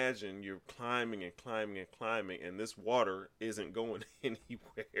can't imagine you're climbing and climbing and climbing, and this water isn't going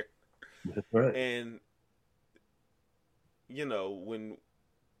anywhere. That's right. And you know, when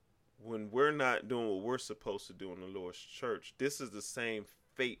we're not doing what we're supposed to do in the Lord's church, this is the same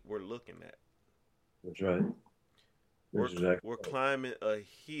fate we're looking at. That's right. We're That's exactly we're right. climbing a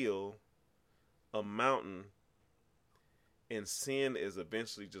hill, a mountain, and sin is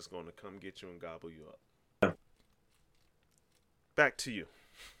eventually just going to come get you and gobble you up. Back to you.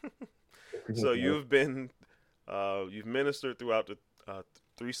 So you've ministered throughout the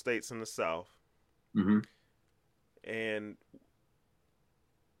 3 states in the South, Mm-hmm. and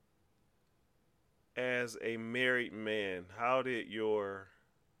as a married man, how did your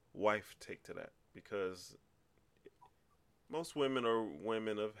wife take to that? Because most women are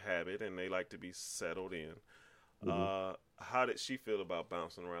women of habit and they like to be settled in. Mm-hmm. How did she feel about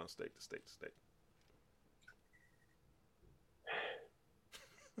bouncing around state to state to state?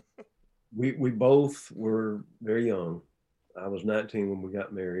 We both were very young. I was 19 when we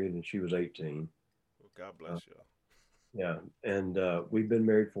got married, and she was 18. Well, God Uh, bless y'all. yeah, and we've been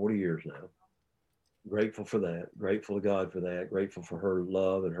married 40 years now. Grateful for that. Grateful to God for that. Grateful for her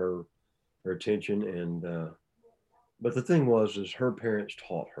love and her attention. And but the thing was, is her parents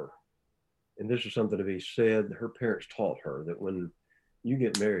taught her, and this is something to be said. Her parents taught her that when you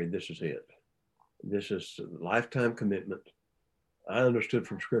get married, this is it. This is a lifetime commitment. I understood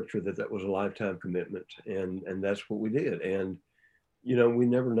from scripture that that was a lifetime commitment, and that's what we did. And you know, we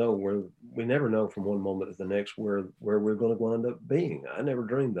never know from one moment to the next where we're going to wind up being. I never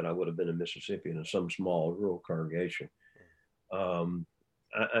dreamed that I would have been in Mississippi in some small rural congregation. Um,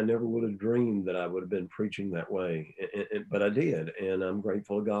 I never would have dreamed that I would have been preaching that way, but I did, and I'm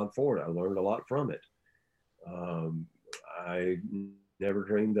grateful to God for it. I learned a lot from it. Um, I never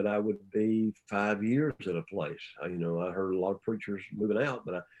dreamed that I would be 5 years at a place. I heard a lot of preachers moving out,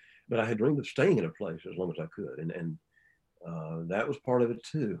 but I had dreamed of staying in a place as long as I could, and that was part of it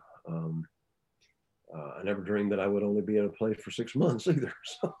too. Um, I never dreamed that I would only be in a place for 6 months either.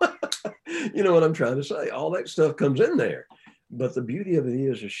 So, you know what I'm trying to say? All that stuff comes in there. But the beauty of it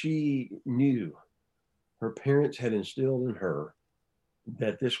is she knew her parents had instilled in her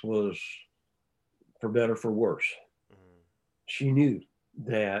that this was for better, for worse. Mm-hmm. She knew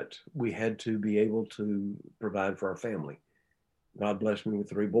that we had to be able to provide for our family. God blessed me with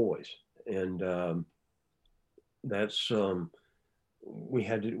 3 boys, and that's we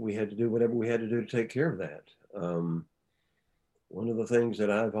had to do whatever we had to do to take care of that. One of the things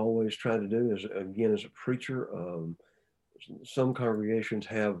that I've always tried to do is, again, as a preacher, some congregations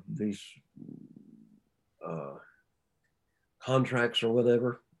have these uh, contracts or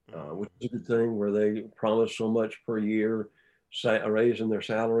whatever, which is a good thing, where they promise so much per year, a raise in their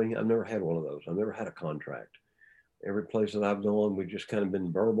salary. I've never had one of those. I've never had a contract. Every place that I've gone, we've just kind of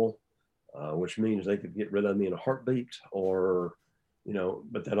been verbal, which means they could get rid of me in a heartbeat, or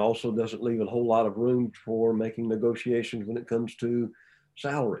but that also doesn't leave a whole lot of room for making negotiations when it comes to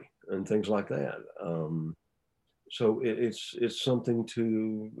salary and things like that. So it's something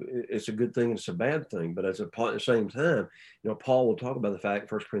it's a good thing, it's a bad thing, but at the same time, Paul will talk about the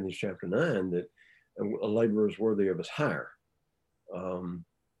fact, 1 Corinthians chapter 9, that a laborer is worthy of his hire. Um,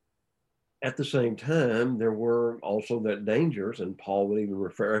 at the same time, there were also that dangers, and Paul would even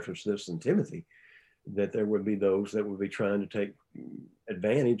reference this in Timothy, that there would be those that would be trying to take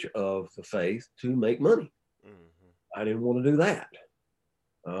advantage of the faith to make money. Mm-hmm. I didn't want to do that.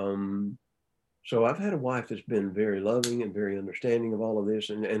 So I've had a wife that's been very loving and very understanding of all of this,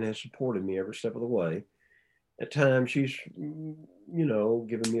 and has supported me every step of the way. At times, she's,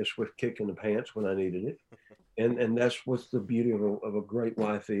 given me a swift kick in the pants when I needed it. And that's what the beauty of a great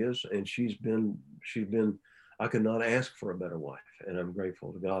wife is. And she's been, I could not ask for a better wife. And I'm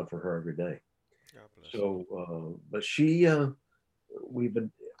grateful to God for her every day. God bless you. So, but we've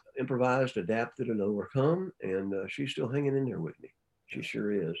improvised, adapted, and overcome, and she's still hanging in there with me. She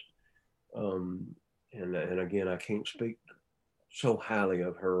sure is. Um, and again, I can't speak so highly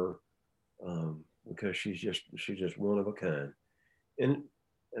of her, because she's just one of a kind. And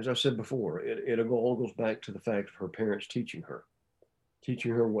as I said before, it all goes back to the fact of her parents teaching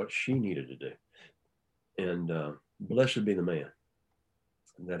her what she needed to do. And blessed be the man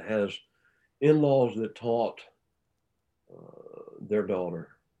that has in-laws that taught their daughter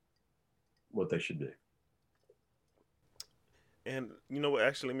what they should do. And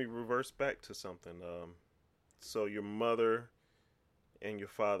actually, let me reverse back to something. So your mother and your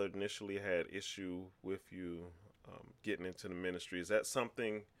father initially had issue with you getting into the ministry. Is that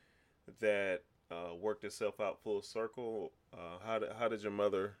something that worked itself out full circle? How did your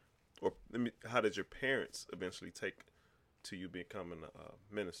mother, or how did your parents eventually take to you becoming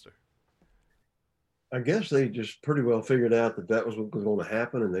a minister? I guess they just pretty well figured out that that was what was going to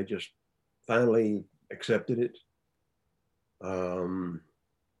happen, and they just finally accepted it. Um,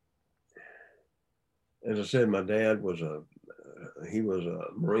 as I said, my dad was he was a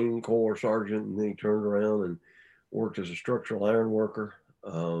Marine Corps sergeant, and then he turned around and worked as a structural iron worker.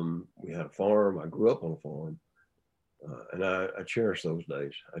 We had a farm. I grew up on a farm, and I cherish those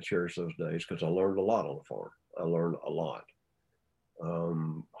days. I cherish those days because I learned a lot on the farm. I learned a lot.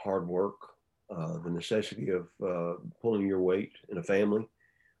 hard work, the necessity of pulling your weight in a family.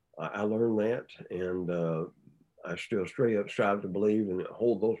 I learned that, and I still straight up strive to believe and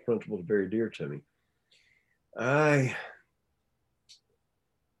hold those principles very dear to me.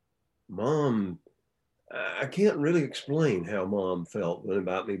 Mom, I can't really explain how Mom felt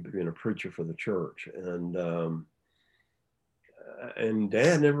about me being a preacher for the church, and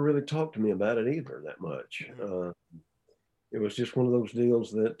Dad never really talked to me about it either that much. It was just one of those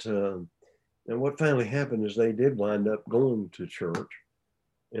deals that, and what finally happened is they did wind up going to church,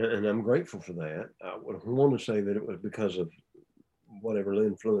 and I'm grateful for that. I would want to say that it was because of whatever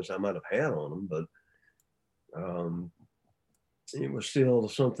influence I might have had on them, but it was still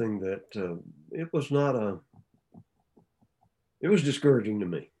something that it was not it was discouraging to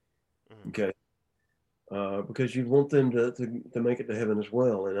me. Okay. Because you'd want them to make it to heaven as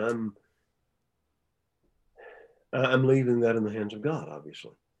well. And I'm leaving that in the hands of God,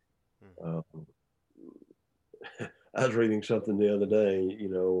 obviously. I was reading something the other day,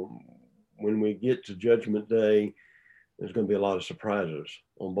 when we get to Judgment Day, there's going to be a lot of surprises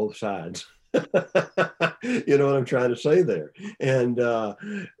on both sides. You know what I'm trying to say there? And to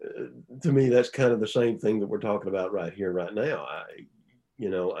me, that's kind of the same thing that we're talking about right here, right now.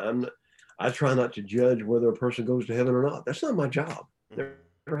 I try not to judge whether a person goes to heaven or not. That's not my job. Never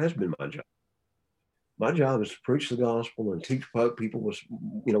has been my job. My job is to preach the gospel and teach people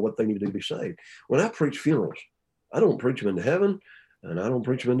what they need to do to be saved. When I preach funerals, I don't preach them into heaven, and I don't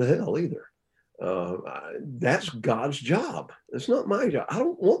preach them into hell either. That's God's job. It's not my job. I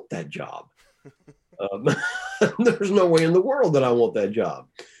don't want that job. There's no way in the world that I want that job.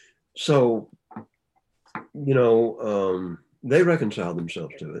 So, they reconciled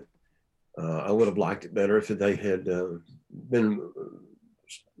themselves to it. I would have liked it better if they had been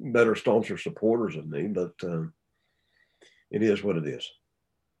better, stauncher supporters of me, but it is what it is.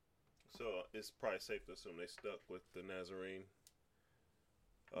 So it's probably safe to assume they stuck with the Nazarene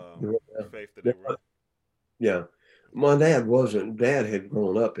faith that they were. Yeah. My dad wasn't. Dad had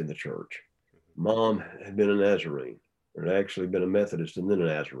grown up in the church. Mom had been a Nazarene, or had actually been a Methodist and then a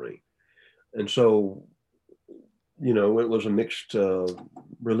Nazarene. And so, it was a mixed,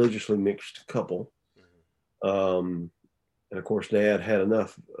 religiously mixed couple. And of course, Dad had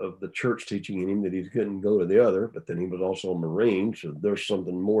enough of the church teaching in him that he couldn't go to the other, but then he was also a Marine. So there's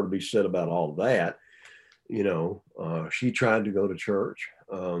something more to be said about all of that. She tried to go to church.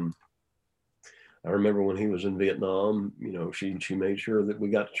 I remember when he was in Vietnam, she made sure that we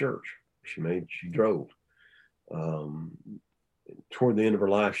got to church. She drove. Toward the end of her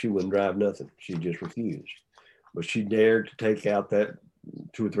life, she wouldn't drive nothing. She just refused. But she dared to take out that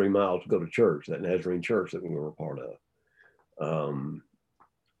 2 or 3 miles to go to church, that Nazarene church that we were a part of.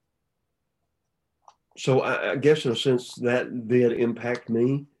 So I guess in a sense that did impact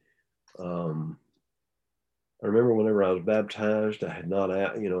me. I remember whenever I was baptized, I had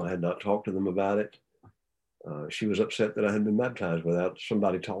not talked to them about it. She was upset that I had been baptized without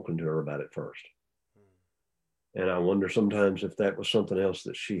somebody talking to her about it first. And I wonder sometimes if that was something else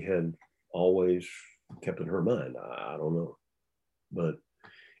that she had always kept in her mind. I don't know. But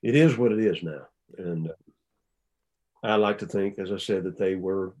it is what it is now. And I like to think, as I said, that they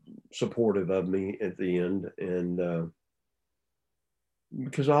were supportive of me at the end. And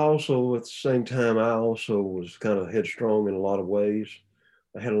because I also, at the same time, I also was kind of headstrong in a lot of ways.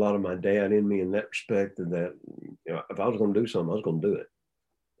 I had a lot of my dad in me in that respect, and that if I was going to do something, I was going to do it.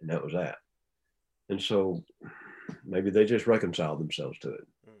 And that was that. And so maybe they just reconciled themselves to it.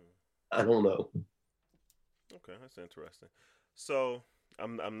 I don't know. Okay, that's interesting. So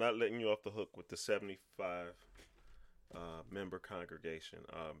I'm not letting you off the hook with the 75 member congregation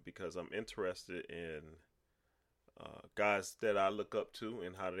because I'm interested in guys that I look up to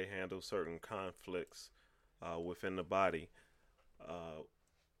and how they handle certain conflicts within the body.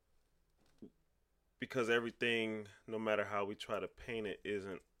 Because everything, no matter how we try to paint it,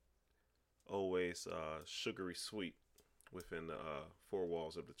 isn't always sugary sweet within the 4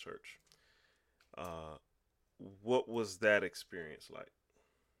 walls of the church. What was that experience like?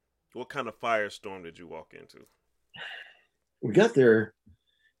 What kind of firestorm did you walk into? We got there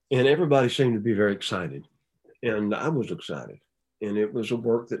and everybody seemed to be very excited. And I was excited. And it was a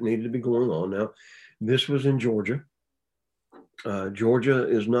work that needed to be going on. Now, this was in Georgia. Georgia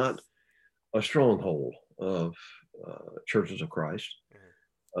is not a stronghold of Churches of Christ.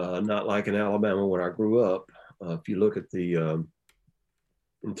 Not like in Alabama where I grew up. If you look at in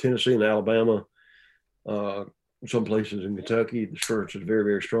Tennessee and Alabama, some places in Kentucky, the church is very,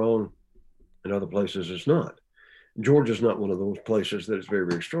 very strong. In other places, it's not. Georgia's not one of those places that is very,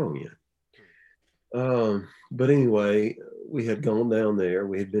 very strong yet. But anyway, we had gone down there.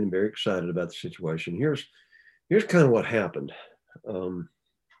 We had been very excited about the situation. Here's kind of what happened.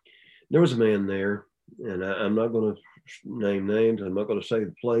 There was a man there, and I'm not going to name names. I'm not going to say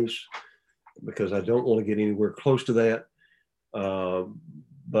the place because I don't want to get anywhere close to that.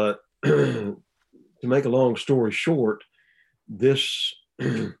 But to make a long story short, this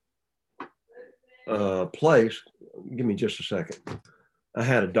place, give me just a second. I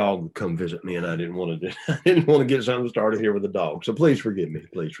had a dog come visit me, and I didn't want to get something started here with a dog. So please forgive me.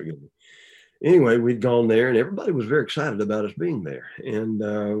 Please forgive me. Anyway, we'd gone there, and everybody was very excited about us being there. And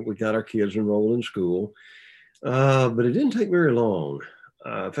we got our kids enrolled in school. But it didn't take very long.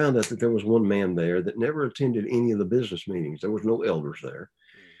 I found out that there was one man there that never attended any of the business meetings. There was no elders there.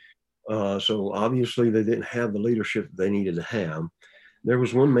 So obviously they didn't have the leadership they needed to have. There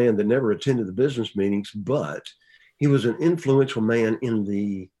was one man that never attended the business meetings, but he was an influential man in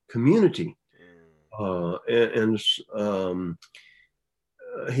the community. He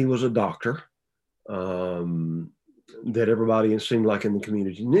was a doctor that everybody, it seemed like, in the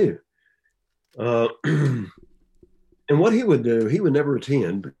community knew. And what he would do, he would never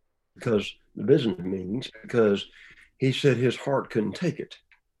attend because the business meetings, because he said his heart couldn't take it.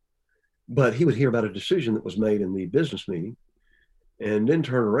 But he would hear about a decision that was made in the business meeting and then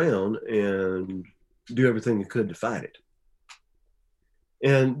turn around and do everything he could to fight it.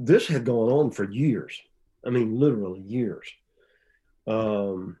 And this had gone on for years. I mean, literally years.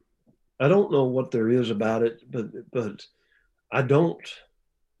 I don't know what there is about it, but I don't,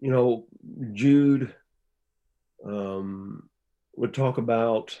 Jude would talk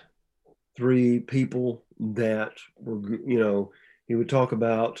about 3 people that were, he would talk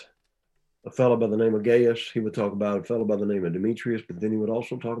about a fellow by the name of Gaius. He would talk about a fellow by the name of Demetrius, but then he would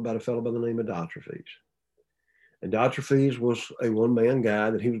also talk about a fellow by the name of Diotrephes. And Diotrephes was a one-man guy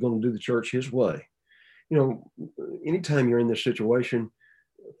that he was going to do the church his way. Anytime you're in this situation,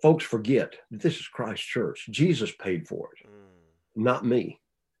 folks forget that this is Christ's church. Jesus paid for it, not me.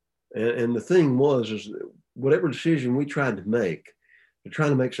 And the thing is whatever decision we tried to make, to try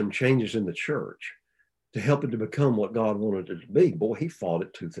to make some changes in the church to help it to become what God wanted it to be, boy, he fought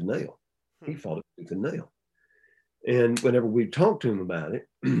it tooth and nail. He fought it tooth and nail. And whenever we talked to him about it,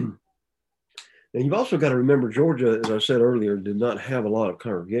 and you've also got to remember, Georgia, as I said earlier, did not have a lot of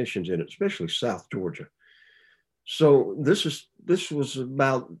congregations in it, especially South Georgia. So this was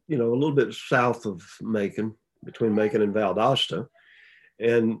about, a little bit south of Macon, between Macon and Valdosta.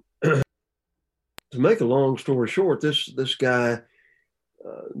 And to make a long story short, this guy,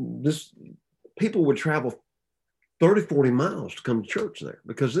 people would travel 30, 40 miles to come to church there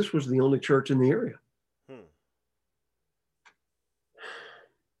because this was the only church in the area.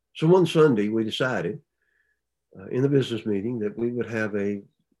 So one Sunday we decided in the business meeting that we would have a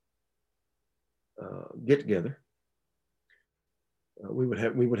get together. We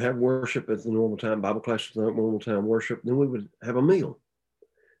would have worship at the normal time, Bible class at the normal time, worship. Then we would have a meal.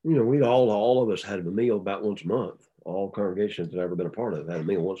 We'd all of us had a meal about once a month. All congregations that I've ever been a part of had a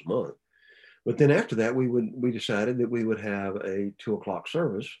meal once a month. But then after that, we decided that we would have a 2:00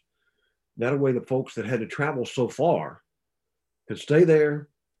 service. That way, the folks that had to travel so far could stay there.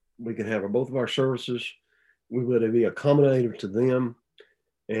 We could have both of our services. We would be accommodative to them,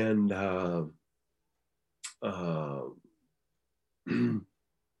 and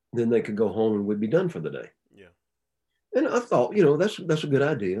then they could go home and we'd be done for the day. Yeah. And I thought, that's a good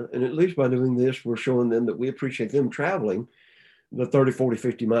idea. And at least by doing this, we're showing them that we appreciate them traveling the 30, 40,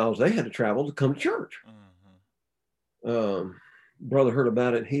 50 miles they had to travel to come to church. Brother heard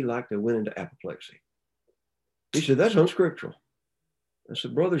about it. He went into apoplexy. He said, that's unscriptural. I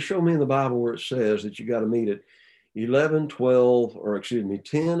said, brother, show me in the Bible where it says that you got to meet at 10, 11,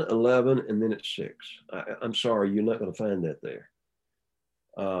 and then at 6. I'm sorry, you're not going to find that there.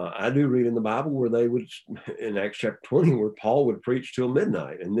 I do read in the Bible where they would, in Acts chapter 20, where Paul would preach till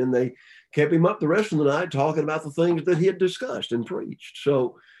midnight, and then they kept him up the rest of the night talking about the things that he had discussed and preached.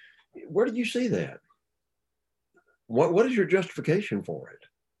 So where did you see that? What is your justification for it?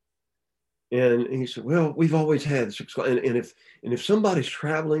 And he said, well, we've always had 6 o'clock. And if somebody's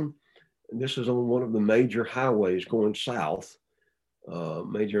traveling, and this is on one of the major highways going south,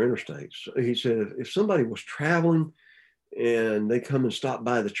 major interstates. He said, if somebody was traveling and they come and stop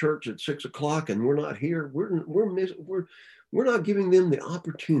by the church at 6 o'clock and we're not here, we're not giving them the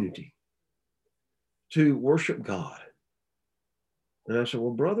opportunity to worship God. And I said,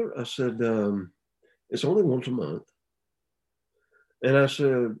 well, brother, I said, it's only once a month. And I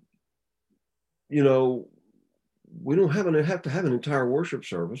said, we don't have to have an entire worship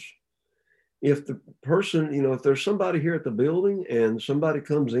service. If the person, if there's somebody here at the building and somebody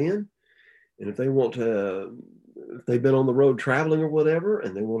comes in, and if they want to if they've been on the road traveling or whatever,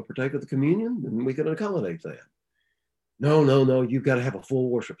 and they want to partake of the communion, then we can accommodate that. No, no, no, you've got to have a full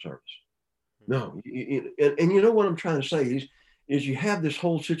worship service. No, and you know what I'm trying to say is you have this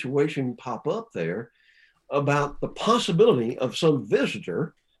whole situation pop up there about the possibility of some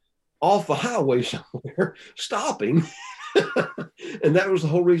visitor off the highway somewhere stopping. And that was the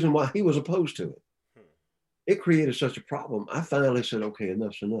whole reason why he was opposed to it. It created such a problem. I finally said, okay,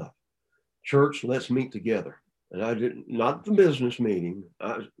 enough's enough. Church, let's meet together. And I did not the business meeting.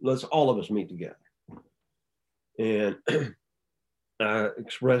 Let's all of us meet together. And I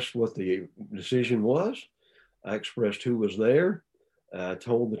expressed what the decision was. I expressed who was there. I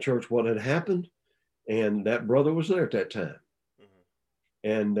told the church what had happened. And that brother was there at that time.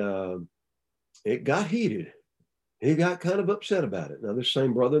 And it got heated. He got kind of upset about it. Now, this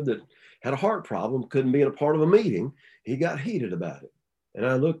same brother that had a heart problem, couldn't be in a part of a meeting, he got heated about it. And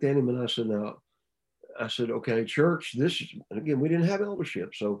I looked at him and I said, okay, church, this is, and again, we didn't have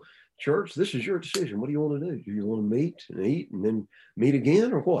eldership. So, church, this is your decision. What do you want to do? Do you want to meet and eat and then meet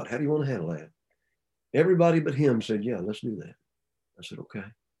again, or what? How do you want to handle that? Everybody but him said, yeah, let's do that. I said, okay.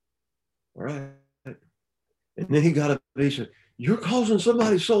 All right. And then he got up and he said, you're causing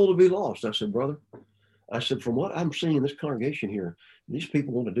somebody's soul to be lost. I said, brother, I said, from what I'm seeing in this congregation here, these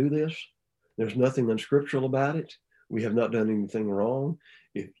people want to do this. There's nothing unscriptural about it. We have not done anything wrong.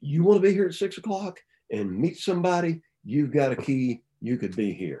 If you want to be here at 6 o'clock and meet somebody, you've got a key. You could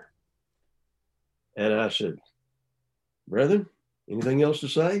be here. And I said, brethren, anything else to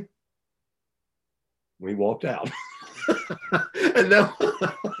say? We walked out. And now,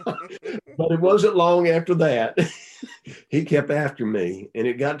 but it wasn't long after that. He kept after me, and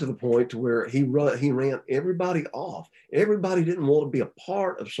it got to the point to where he ran everybody off. Everybody didn't want to be a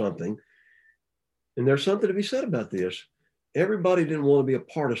part of something. And there's something to be said about this. Everybody didn't want to be a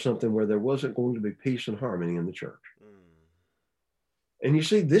part of something where there wasn't going to be peace and harmony in the church. And you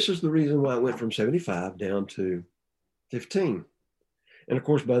see, this is the reason why I went from 75 down to 15. And of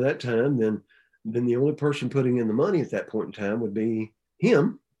course, by that time, then the only person putting in the money at that point in time would be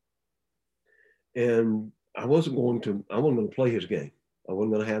him. And I wasn't going to play his game. I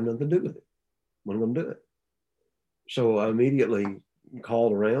wasn't going to have nothing to do with it. I wasn't going to do it. So I immediately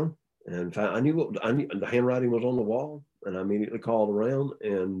called around and I knew the handwriting was on the wall, and I immediately called around,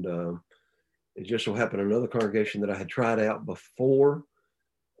 and it just so happened another congregation that I had tried out before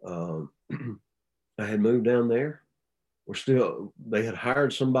I had moved down there. They had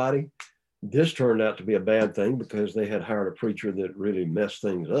hired somebody. This turned out to be a bad thing because they had hired a preacher that really messed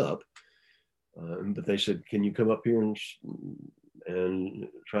things up. But they said, can you come up here and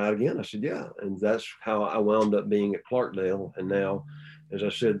try it again? I said, yeah. And that's how I wound up being at Clarkdale. And now, as I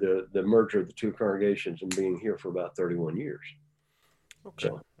said, the merger of the two congregations and being here for about 31 years. Okay.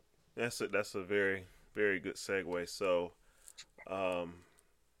 So, that's a very, very good segue. So, how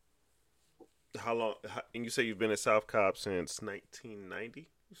long, and you say you've been at South Cobb since 1990, you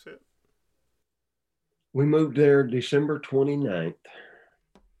said? We moved there December 29th.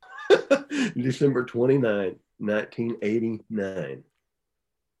 December 29th, 1989.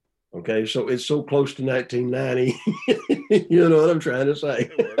 Okay, so it's so close to 1990. You know what I'm trying to say?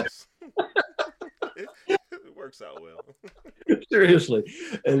 It works. It works out well. Seriously.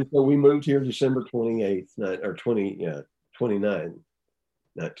 And so we moved here December 28th, or 29th,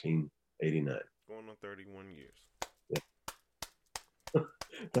 1989. Going on 31 years. Yeah.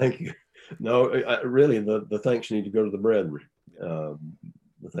 Thank you. No, really, the thanks need to go to the brethren.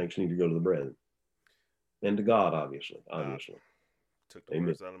 The thanks need to go to the brethren and to God, obviously. Took the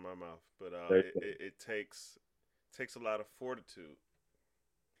words out of my mouth, but it takes a lot of fortitude.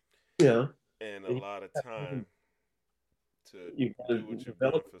 Yeah, and a lot of time to do what you've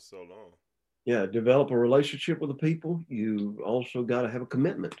done for so long. Yeah, develop a relationship with the people. You also got to have a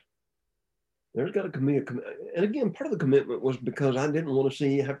commitment. There's got to be and again, part of the commitment was because I didn't want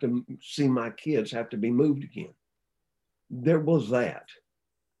to have to see my kids have to be moved again. There was that.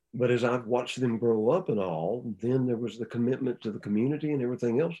 But as I've watched them grow up and all, then there was the commitment to the community and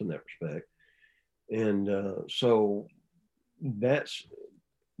everything else in that respect. And so that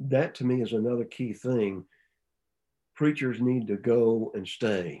to me is another key thing. Preachers need to go and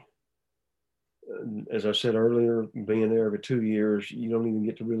stay. As I said earlier, being there every 2 years, you don't even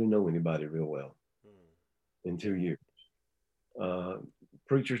get to really know anybody real well in 2 years.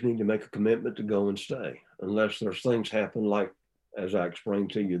 Preachers need to make a commitment to go and stay, unless there's things happen like, as I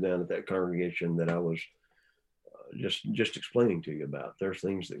explained to you down at that congregation that I was just explaining to you about. There's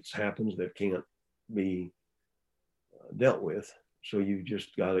things that happens that can't be dealt with. So you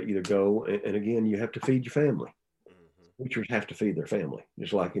just got to either go, and again, you have to feed your family. Preachers have to feed their family,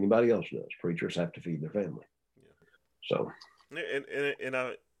 just like anybody else does. Preachers have to feed their family. So, and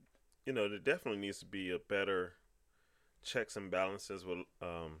I, there definitely needs to be a better checks and balances with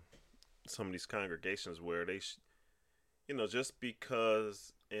some of these congregations where they, just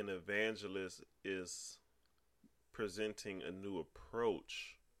because an evangelist is presenting a new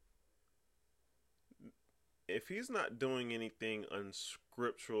approach, if he's not doing anything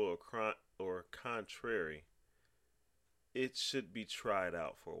unscriptural or contrary, it should be tried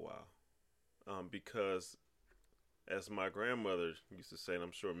out for a while. Because, as my grandmother used to say, and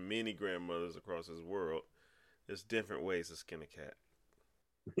I'm sure many grandmothers across this world, there's different ways to skin a cat.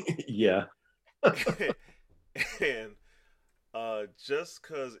 yeah. And just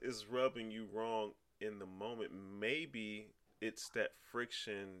because it's rubbing you wrong in the moment, maybe it's that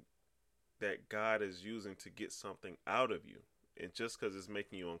friction that God is using to get something out of you. And just because it's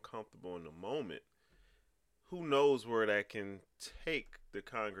making you uncomfortable in the moment, who knows where that can take the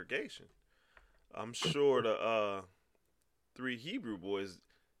congregation? I'm sure the three Hebrew boys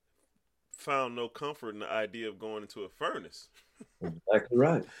found no comfort in the idea of going into a furnace. Exactly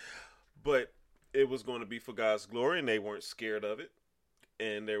right. But it was going to be for God's glory, and they weren't scared of it.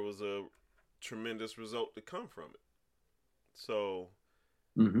 And there was a tremendous result to come from it. So,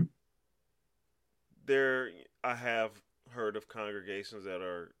 Mm-hmm. I have heard of congregations that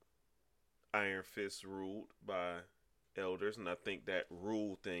are iron fist ruled by elders, and I think that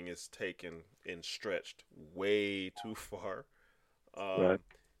rule thing is taken and stretched way too far. Right.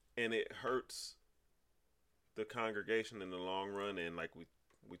 And it hurts the congregation in the long run, and like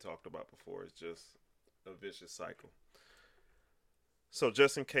we talked about before, it's just a vicious cycle. So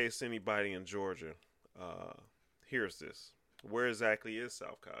just in case anybody in Georgia hears this, where exactly is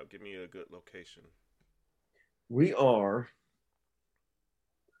South Cobb? Give me a good location. We are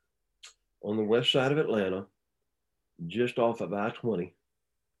on the west side of Atlanta, just off of I-20,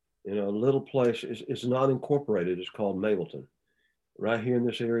 in a little place. It's not incorporated. It's called Mableton. Right here in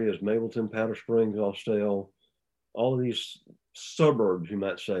this area is Mableton, Powder Springs, Austell, all of these suburbs, you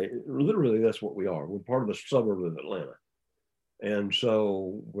might say. Literally, that's what we are. We're part of a suburb of Atlanta. And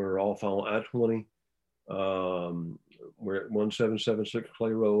so we're off on I-20. We're at 1776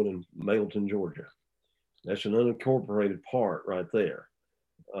 Clay Road in Mableton, Georgia. That's an unincorporated part right there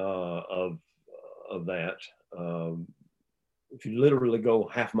of that. If you literally go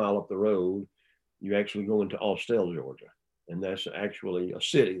half mile up the road, you actually go into Austell, Georgia, and that's actually a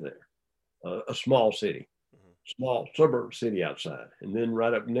city there, a small city, small suburb city outside. And then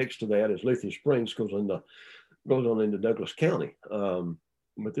right up next to that is Lithia Springs, goes on into Douglas County.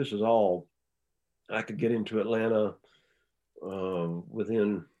 But this is all, I could get into Atlanta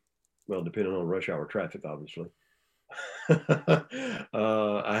within, well, depending on rush hour traffic, obviously.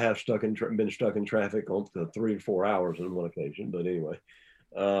 I have been stuck in traffic on 3 to 4 hours on one occasion, but anyway,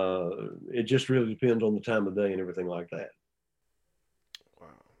 it just really depends on the time of day and everything like that. Wow.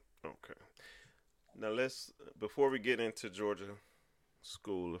 Okay. Now before we get into Georgia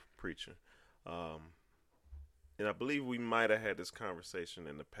School of Preaching, and I believe we might have had this conversation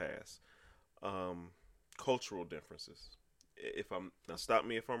in the past. Cultural differences. Now stop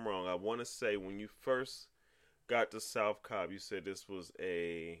me if I'm wrong. I want to say when you first got to South Cobb, you said this was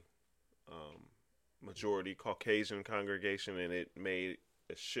a majority Caucasian congregation, and it made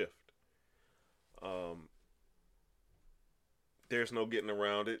a shift. There's no getting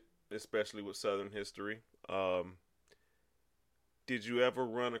around it, especially with Southern history. Did you ever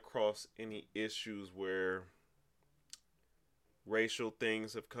run across any issues where racial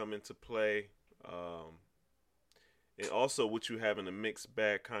things have come into play? And also, what you have in a mixed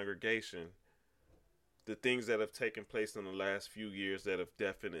bag congregation, the things that have taken place in the last few years that have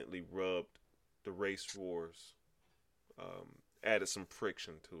definitely rubbed the race wars, added some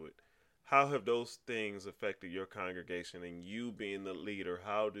friction to it. How have those things affected your congregation, and you being the leader,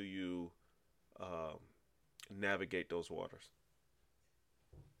 how do you navigate those waters?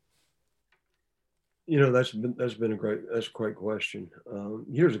 That's a great question.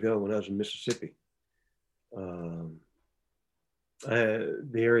 Years ago, when I was in Mississippi, the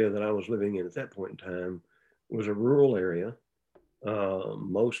area that I was living in at that point in time was a rural area.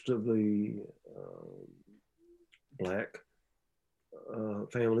 Most of the Black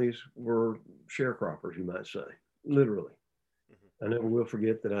families were sharecroppers, you might say, literally. Mm-hmm. I never will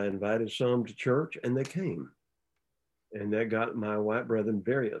forget that I invited some to church, and they came. And that got my white brethren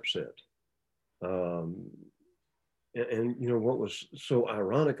very upset. And what was so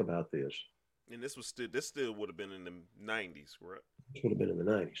ironic about this? And this still would have been in the 90s, right? This would have been in the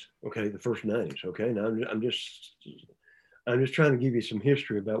 90s. Okay, the first 90s. Okay, now I'm just trying to give you some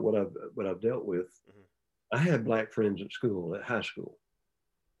history about what I've dealt with. Mm-hmm. I had Black friends at school, at high school.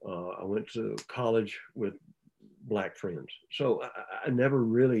 I went to college with black friends. So I never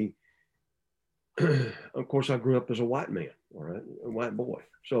really, of course, I grew up as a white man, all right, a white boy.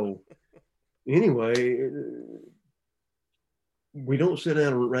 So anyway, we don't sit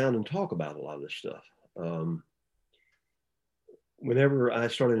down around and talk about a lot of this stuff. Whenever I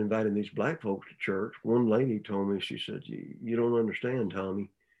started inviting these black folks to church, one lady told me, she said, you don't understand, Tommy.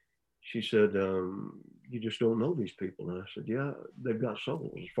 She said, you just don't know these people. And I said, yeah, they've got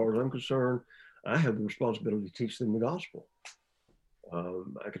souls. As far as I'm concerned, I have the responsibility to teach them the gospel.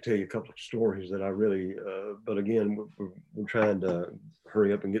 I could tell you a couple of stories that I really, but again, we're trying to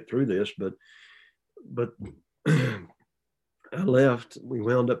hurry up and get through this. But I left. We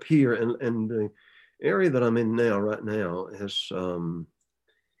wound up here, and the area that I'm in now, right now, is.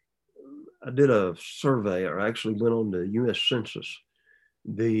 I did a survey, or I actually went on the U.S. Census,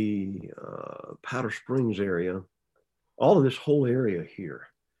 the Powder Springs area, all of this whole area here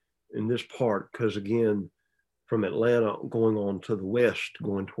in this part, because again, from Atlanta going on to the west,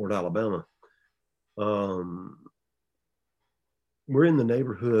 going toward Alabama, we're in the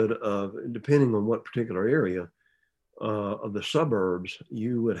neighborhood of, depending on what particular area of the suburbs,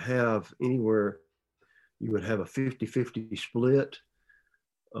 you would have anywhere, you would have a 50-50 split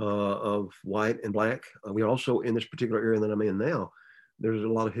of white and black. We also, in this particular area that I'm in now, there's a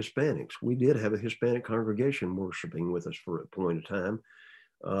lot of Hispanics. We did have a Hispanic congregation worshiping with us for a point of time.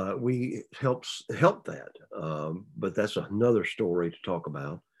 We helped that, but that's another story to talk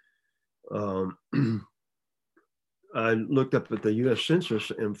about. I looked up at the U.S.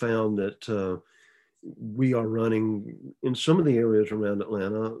 Census and found that we are running in some of the areas around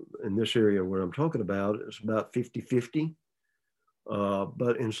Atlanta, in this area where I'm talking about, it's about 50-50.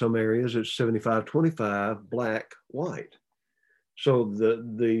 But in some areas it's 75-25 black, white. So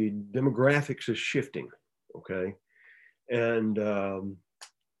the demographics is shifting, okay? And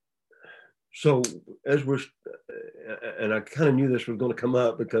so as we're, and I kind of knew this was going to come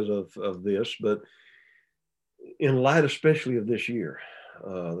up because of this, but in light especially of this year,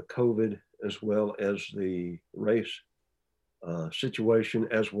 the COVID, as well as the race situation,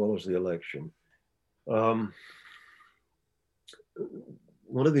 as well as the election. One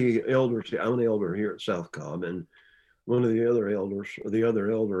of the elders, I'm an elder here at South Cobb, and one of the other elders, or the other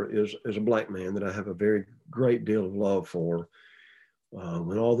elder, is a black man that I have a very great deal of love for.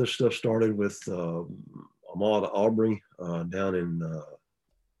 When all this stuff started with Ahmaud Arbery down in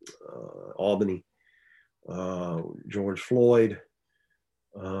Albany, George Floyd,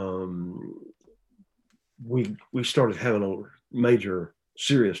 we started having a major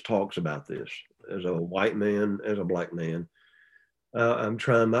serious talks about this. As a white man, as a black man, I'm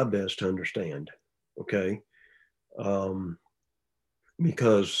trying my best to understand, okay?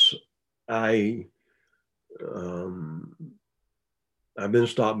 Because I've been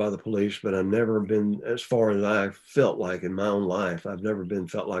stopped by the police, but I've never been, as far as I felt like in my own life, I've never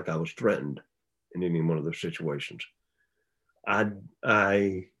felt like I was threatened in any one of those situations. I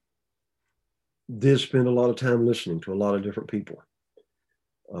did spend a lot of time listening to a lot of different people,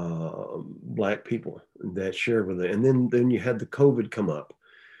 black people that shared with it. And then you had the COVID come up.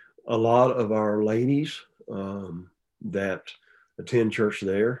 A lot of our ladies that attend church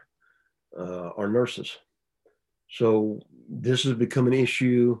there are nurses. So this has become an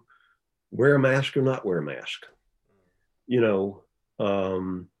issue, wear a mask or not wear a mask, you know.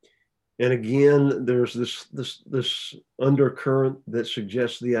 And again, there's this undercurrent that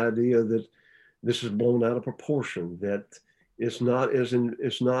suggests the idea that this is blown out of proportion, that it's not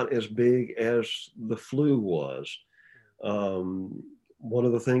as big as the flu was. One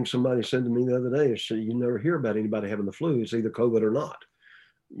of the things somebody said to me the other day is, so you never hear about anybody having the flu. It's either COVID or not,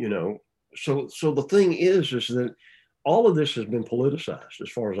 you know. So the thing is that all of this has been politicized as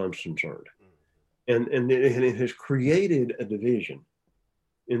far as I'm concerned. And it has created a division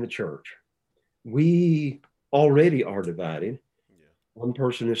in the church. We already are divided. Yeah. One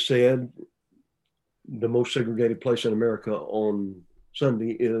person has said the most segregated place in America on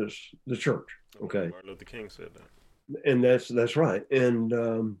Sunday is the church. Okay. Martin Luther King said that. And that's right.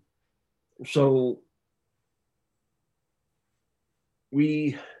 And so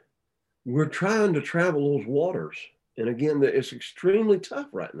we're trying to travel those waters. And again, it's extremely tough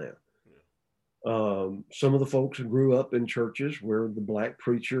right now. Yeah. Some of the folks who grew up in churches where the black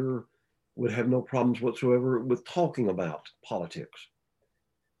preacher would have no problems whatsoever with talking about politics.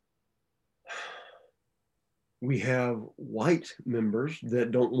 We have white members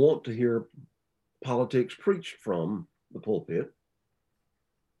that don't want to hear politics preached from the pulpit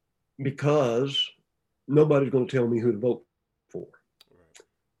because nobody's going to tell me who to vote for.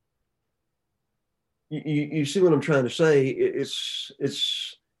 Right. You see what I'm trying to say?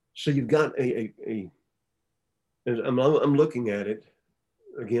 It's so you've got a I'm looking at it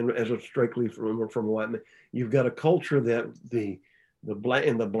again as a strictly from a white man. You've got a culture that the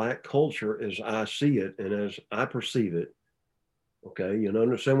black culture, as I see it and as I perceive it. Okay, you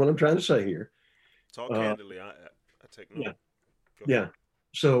understand what I'm trying to say here. Talk Uh, candidly. I take note. yeah, Go ahead. yeah.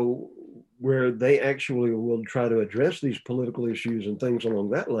 So where they actually will try to address these political issues and things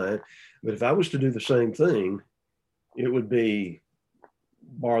along that line, but if I was to do the same thing, it would be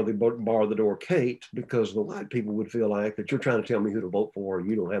bar the door Kate, because the white people would feel like that you're trying to tell me who to vote for and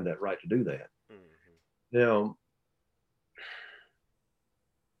you don't have that right to do that. Mm-hmm. Now,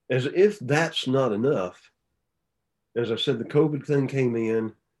 as if that's not enough, as I said, the COVID thing came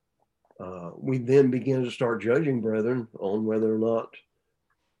in. We then began to start judging brethren on whether or not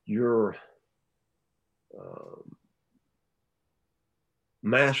you're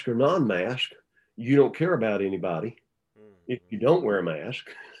mask or non-mask. You don't care about anybody if Mm-hmm. you don't wear a mask.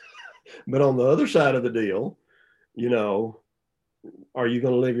 But on the other side of the deal, you know, are you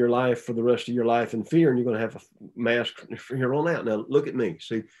going to live your life for the rest of your life in fear, and you're going to have a mask from here on out? Now, look at me.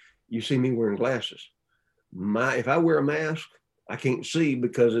 See, you see me wearing glasses. If I wear a mask, I can't see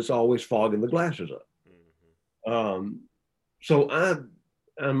because it's always fogging the glasses up. Mm-hmm. Um, so I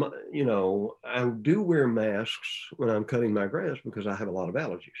do wear masks when I'm cutting my grass because I have a lot of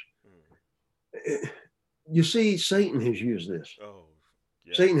allergies. Mm-hmm. You see, Satan has used this. Oh,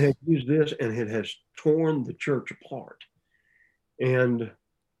 Satan has yes. used this, and it has torn the church apart. And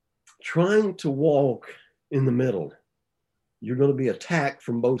trying to walk in the middle, you're going to be attacked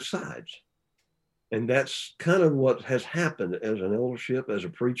from both sides. And that's kind of what has happened as an eldership, as a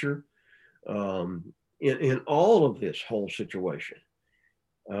preacher, in all of this whole situation.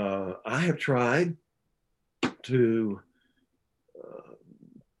 I have tried to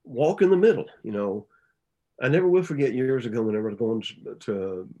walk in the middle. I never will forget years ago when I was going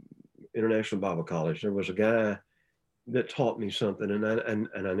to International Bible College. There was a guy that taught me something, and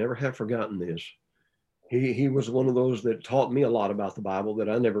I never have forgotten this. He was one of those that taught me a lot about the Bible that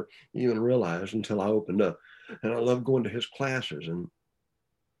I never even realized until I opened up. And I love going to his classes. And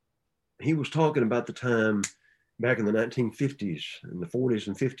he was talking about the time back in the 1950s and the 40s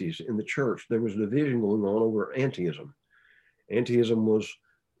and 50s in the church. There was a division going on over antiism. Antiism was,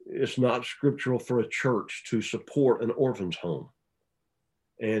 it's not scriptural for a church to support an orphan's home.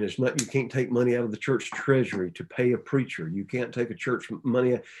 And it's not, you can't take money out of the church treasury to pay a preacher. You can't take a church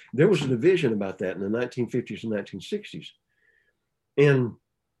money. There was a division about that in the 1950s and 1960s. And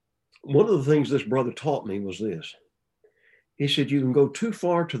one of the things this brother taught me was this. He said, you can go too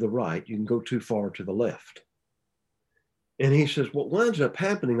far to the right, you can go too far to the left. And he says, what winds up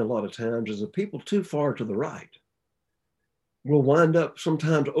happening a lot of times is the people too far to the right will wind up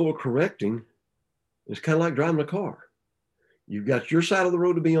sometimes overcorrecting. It's kind of like driving a car. You've got your side of the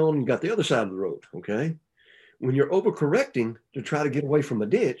road to be on, you've got the other side of the road, okay? When you're overcorrecting to try to get away from a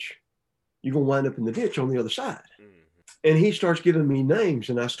ditch, you're going to wind up in the ditch on the other side. Mm-hmm. And he starts giving me names,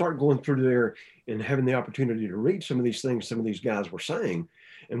 and I start going through there and having the opportunity to read some of these things some of these guys were saying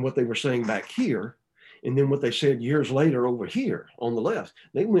and what they were saying back here, and then what they said years later over here on the left.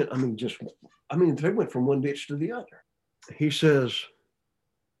 They went, they went from one ditch to the other. He says,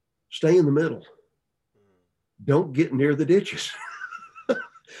 stay in the middle. Don't get near the ditches.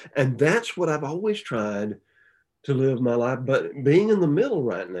 And that's what I've always tried to live my life. But being in the middle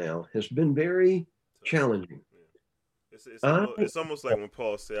right now has been very challenging. Yeah. It's almost like when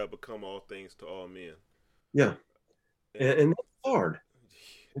Paul said, I become all things to all men. Yeah. And that's hard.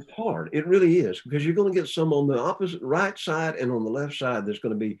 It's hard. It really is, because you're going to get some on the opposite right side and on the left side that's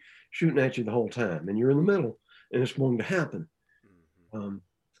going to be shooting at you the whole time. And you're in the middle, and it's going to happen. Mm-hmm.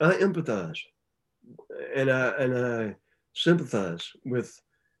 I empathize. And I sympathize with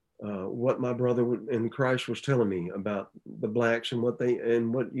what my brother in Christ was telling me about the blacks and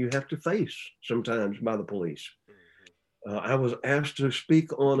what you have to face sometimes by the police. Mm-hmm. I was asked to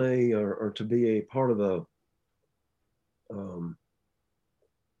speak on or to be a part of a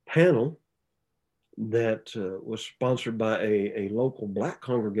panel that was sponsored by a local black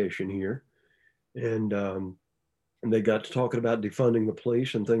congregation here, and they got to talking about defunding the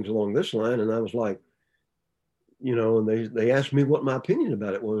police and things along this line, and I was like, and they asked me what my opinion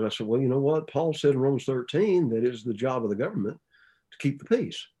about it was. I said, well, you know what? Paul said in Romans 13 that it's the job of the government to keep the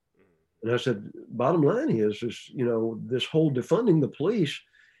peace. And I said, bottom line is this whole defunding the police.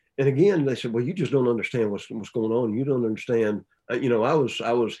 And again, they said, well, you just don't understand what's going on. You don't understand. I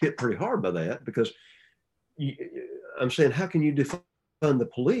was hit pretty hard by that, because I'm saying, how can you defund the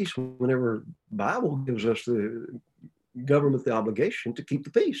police whenever the Bible gives us the government the obligation to keep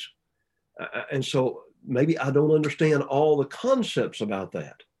the peace? And so maybe I don't understand all the concepts about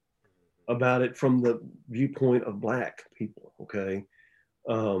that. about it from the viewpoint of Black people. Okay.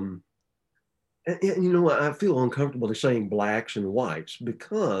 And you know, I feel uncomfortable to saying blacks and whites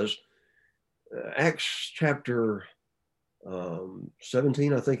because Acts chapter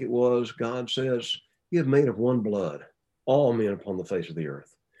 17, I think it was, God says, "You have made of one blood all men upon the face of the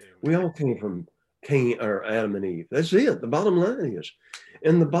earth." Amen. We all came from Cain or Adam and Eve. That's it. The bottom line is,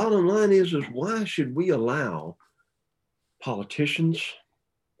 and the bottom line is why should we allow politicians?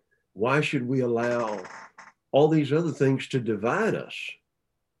 Why should we allow all these other things to divide us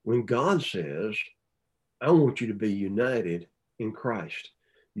when God says, "I want you to be united in Christ.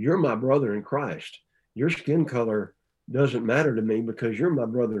 You're my brother in Christ. Your skin color doesn't matter to me because you're my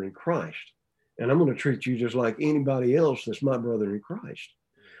brother in Christ. And I'm going to treat you just like anybody else that's my brother in Christ.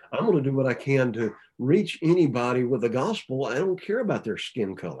 I'm going to do what I can to reach anybody with the gospel. I don't care about their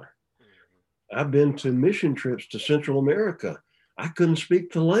skin color." I've been to mission trips to Central America. I couldn't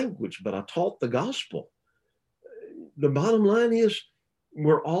speak the language, but I taught the gospel. The bottom line is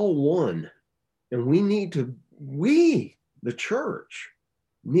we're all one. And we, the church,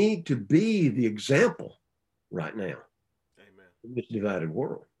 need to be the example right now. Amen. In this divided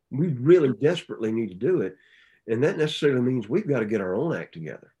world. We really desperately need to do it. And that necessarily means we've got to get our own act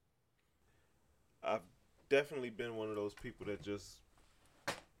together. I've definitely been one of those people that just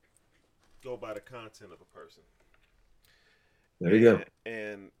go by the content of a person. There you go.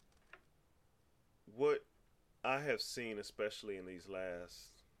 And what I have seen, especially in these last,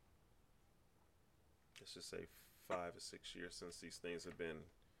 let's just say 5 or 6 years since these things have been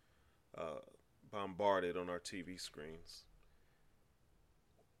bombarded on our TV screens,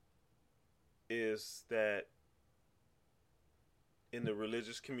 is that in the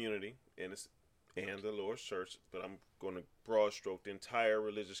religious community and the Lord's church, but I'm going to broad stroke the entire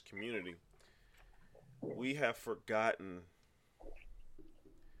religious community, we have forgotten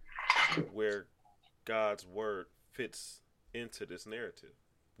where God's word fits into this narrative.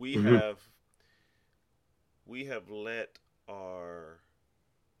 We have let our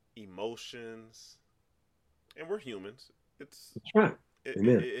emotions, and we're humans. That's right.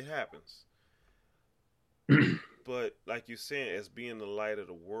 It happens. But like you're saying, as being the light of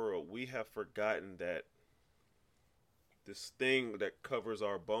the world, we have forgotten that this thing that covers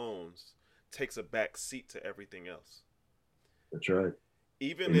our bones takes a back seat to everything else. That's right.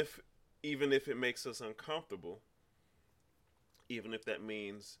 Even if it makes us uncomfortable, even if that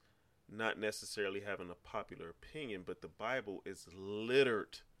means not necessarily having a popular opinion, but the Bible is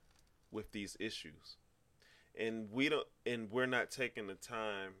littered with these issues. And we're not taking the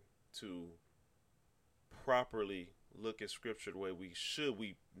time to properly look at scripture the way we should.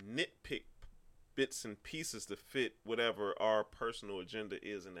 We nitpick bits and pieces to fit whatever our personal agenda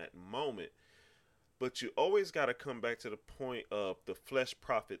is in that moment. But you always got to come back to the point of the flesh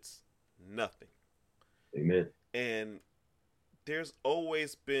profits nothing. Amen. And there's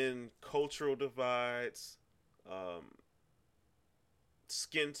always been cultural divides,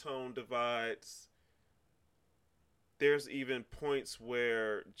 skin tone divides. There's even points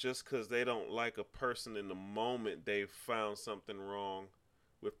where just because they don't like a person in the moment, they've found something wrong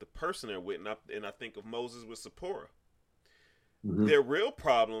with the person they're with. And I think of Moses with Zipporah. Mm-hmm. Their real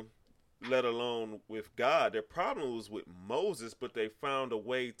problem, let alone with God, their problem was with Moses, but they found a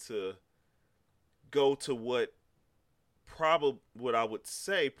way to go to what I would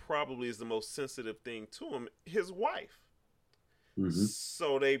say probably is the most sensitive thing to him, his wife. Mm-hmm.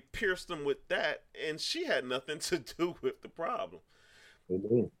 So they pierced him with that, and she had nothing to do with the problem.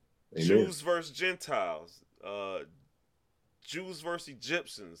 Amen. Amen. Jews versus Gentiles, Jews versus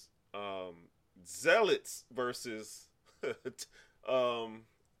Egyptians, zealots versus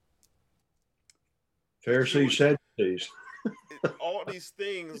Pharisees, Sadducees. All these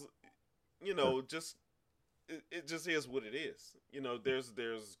things, just it just is what it is.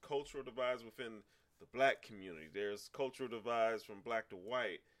 There's cultural divides within the black community. There's cultural divides from black to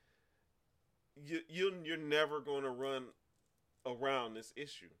white. You're never going to run around this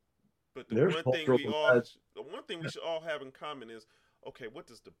issue. But the one thing we should all have in common is, okay, what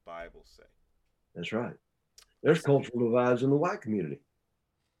does the Bible say? That's right. There's cultural divides in the white community,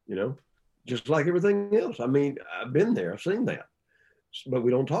 just like everything else. I mean, I've been there, I've seen that, but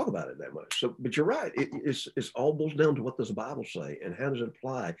we don't talk about it that much. So, but you're right. It's all boils down to what does the Bible say and how does it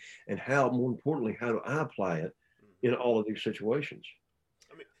apply, and how, more importantly, how do I apply it in all of these situations?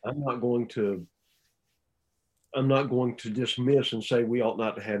 I'm not going to dismiss and say we ought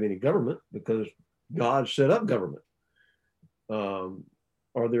not to have any government because God set up government.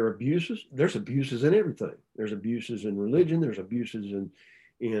 Are there abuses? There's abuses in everything. There's abuses in religion. There's abuses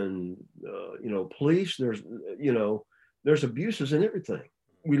in police. There's abuses in everything.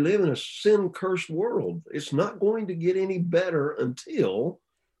 we live in a sin-cursed world. It's not going to get any better until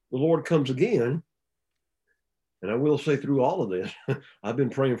the Lord comes again. And I will say through all of this, I've been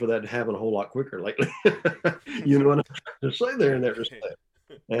praying for that to happen a whole lot quicker lately. You know what I'm trying to say there in that respect.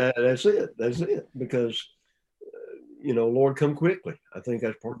 That's it. That's it. Because, Lord, come quickly. I think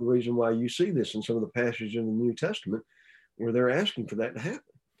that's part of the reason why you see this in some of the passages in the New Testament where they're asking for that to happen.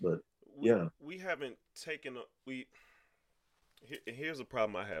 But yeah, we haven't taken here's a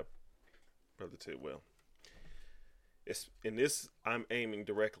problem I have, Brother Tidwell. I'm aiming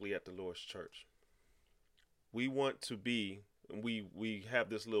directly at the Lord's church. We want to be, and we have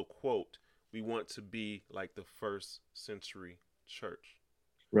this little quote, we want to be like the first century church.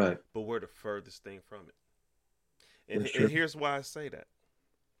 Right. But we're the furthest thing from it. And here's why I say that.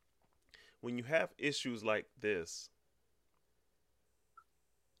 When you have issues like this,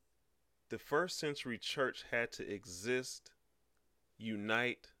 the first century church had to exist,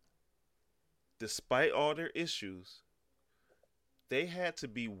 unite, despite all their issues. They had to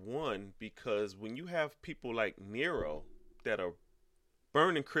be one, because when you have people like Nero that are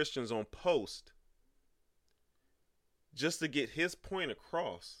burning Christians on post just to get his point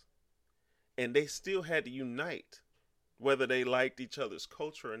across, and they still had to unite, whether they liked each other's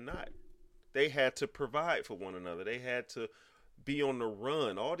culture or not. They had to provide for one another. They had to be on the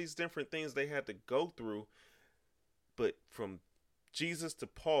run. All these different things they had to go through. But from Jesus to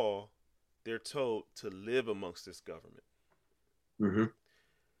Paul, they're told to live amongst this government. Mm-hmm.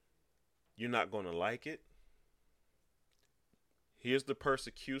 You're not going to like it. Here's the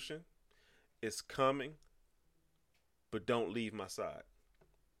persecution. It's coming. But don't leave my side.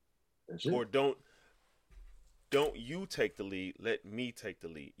 Or don't you take the lead. Let me take the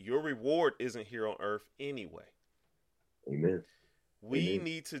lead. Your reward isn't here on earth anyway. Amen. We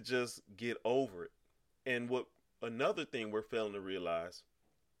need to just get over it. And another thing we're failing to realize,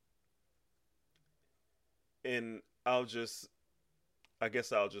 and I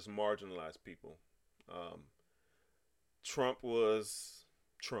guess I'll just marginalize people. Trump was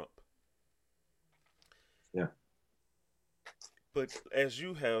Trump. Yeah. But as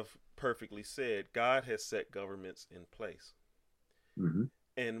you have perfectly said, God has set governments in place. Mm-hmm.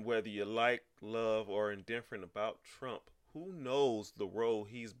 And whether you like, love, or indifferent about Trump, who knows the role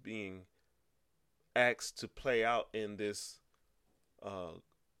he's being asked to play out in this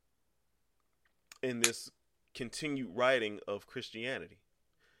continued writing of Christianity.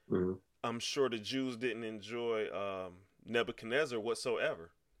 Mm-hmm. I'm sure the Jews didn't enjoy Nebuchadnezzar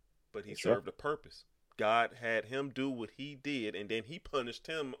whatsoever, but he served a purpose. God had him do what he did, and then he punished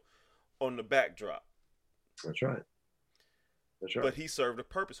him on the backdrop. That's right. That's right. But he served a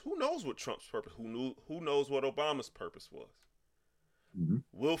purpose. Who knows what Trump's purpose? Who knows what Obama's purpose was? Mm-hmm.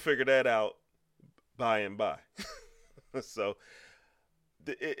 We'll figure that out by and by. So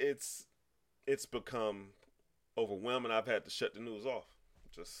it's become overwhelming. I've had to shut the news off.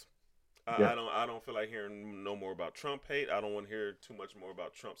 I don't feel like hearing no more about Trump hate. I don't want to hear too much more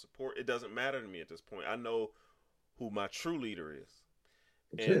about Trump support. It doesn't matter to me at this point. I know who my true leader is.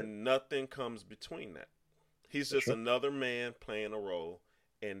 Nothing comes between that. He's just another man playing a role,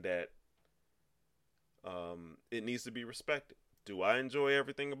 and that it needs to be respected. Do I enjoy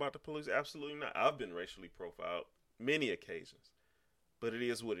everything about the police? Absolutely not. I've been racially profiled many occasions, but it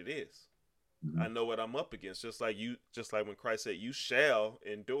is what it is. Mm-hmm. I know what I'm up against. Just like when Christ said, "You shall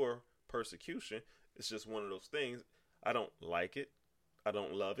endure persecution." It's just one of those things. I don't like it. I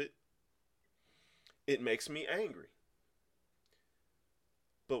don't love it. It makes me angry.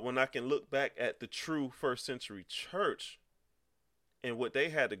 But when I can look back at the true first century church and what they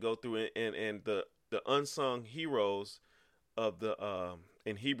had to go through, and the unsung heroes of the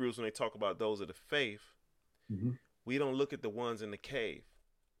in Hebrews, when they talk about those of the faith, mm-hmm. we don't look at the ones in the cave.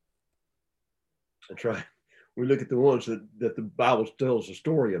 That's right. We look at the ones that the Bible tells a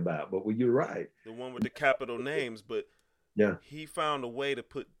story about. But you're right. The one with the capital names, but yeah, he found a way to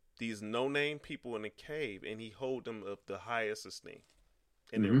put these no-name people in a cave, and he hold them of the highest esteem.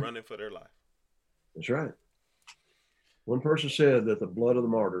 And mm-hmm. they're running for their life. That's right. One person said that the blood of the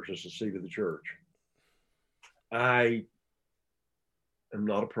martyrs is the seed of the church. I am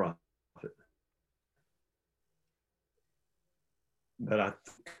not a prophet, but I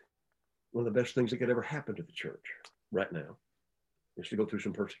think one of the best things that could ever happen to the church right now is to go through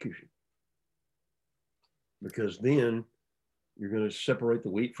some persecution. Because then you're going to separate the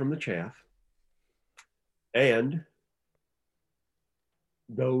wheat from the chaff, and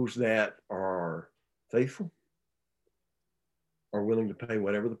those that are faithful are willing to pay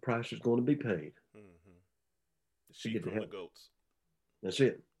whatever the price is going to be paid. Mm-hmm. The sheep from the goats. That's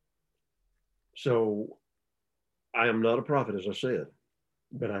it. So I am not a prophet, as I said,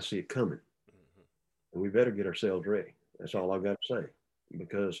 but I see it coming, Mm-hmm. and we better get ourselves ready. That's all I've got to say,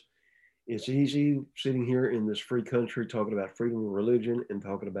 because it's easy sitting here in this free country talking about freedom of religion and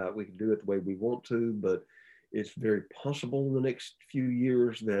talking about we can do it the way we want to, but it's very possible in the next few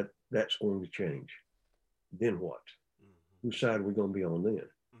years that that's going to change. Then what? Mm-hmm. Whose side are we going to be on then?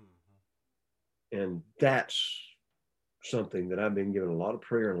 Mm-hmm. And that's something that I've been given a lot of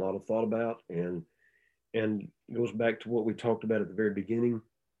prayer and a lot of thought about, and it goes back to what we talked about at the very beginning.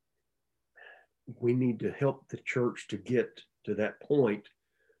 We need to help the church to get to that point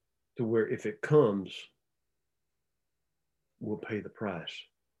to where if it comes, we'll pay the price.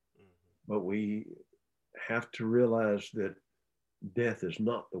 Mm-hmm. But we have to realize that death is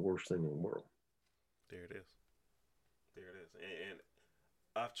not the worst thing in the world. There it is. There it is. And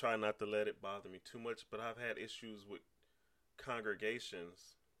I've tried not to let it bother me too much, but I've had issues with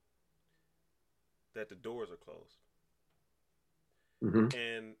congregations that the doors are closed. Mm-hmm.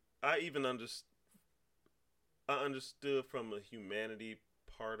 And I even understood from a humanity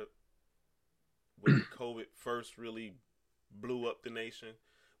part of when COVID first really blew up the nation,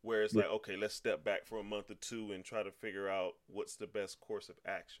 where it's Yeah. like, okay, let's step back for a month or two and try to figure out what's the best course of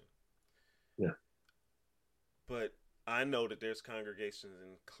action. Yeah. But I know that there's congregations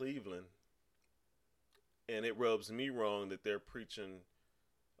in Cleveland, and it rubs me wrong that they're preaching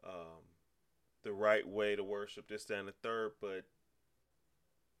um, the right way to worship, this, that, and the third, but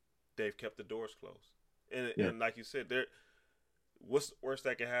they've kept the doors closed. And, Yeah. and like you said, what's the worst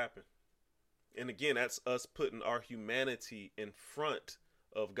that can happen? And again, that's us putting our humanity in front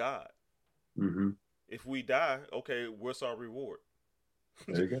of God. Mm-hmm. If we die, okay, what's our reward?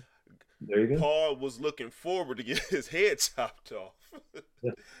 There you go. There you go. Paul was looking forward to get his head chopped off.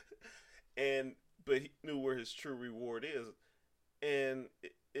 Yeah. But he knew where his true reward is. And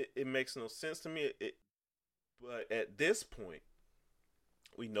it makes no sense to me. But at this point,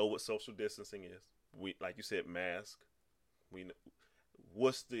 we know what social distancing is. We, like you said, mask. We know,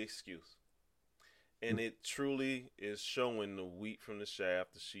 what's the excuse? And it truly is showing the wheat from the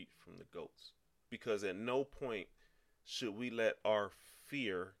shaft, the sheep from the goats. Because at no point should we let our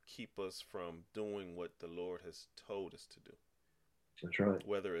fear keep us from doing what the Lord has told us to do. That's right.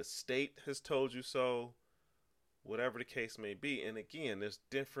 Whether a state has told you so, whatever the case may be. And again, there's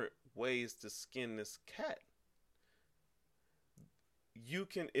different ways to skin this cat. You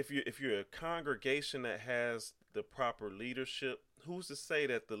can, if you're a congregation that has the proper leadership, who's to say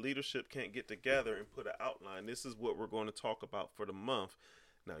that the leadership can't get together and put an outline? This is what we're going to talk about for the month.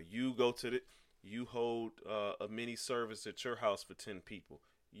 Now you hold a mini service at your house for 10 people.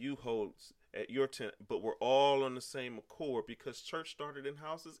 You hold at your tent, but we're all on the same accord because church started in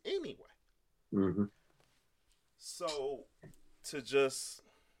houses anyway. Mm-hmm. So to just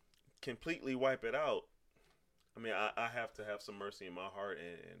completely wipe it out, I mean, I have to have some mercy in my heart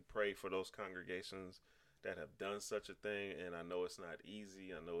and pray for those congregations that have done such a thing. And I know it's not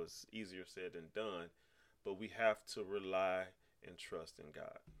easy. I know it's easier said than done. But we have to rely and trust in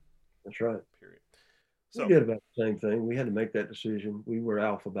God. That's right. Period. We So, did about the same thing. We had to make that decision. We were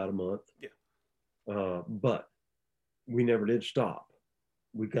out for about a month. yeah. But we never did stop.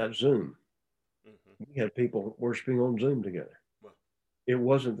 We got Zoom. Mm-hmm. We had people worshiping on Zoom together. Well, It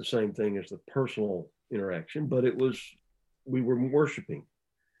wasn't the same thing as the personal interaction, but we were worshiping.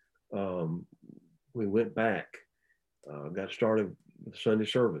 Um, we went back, got started with Sunday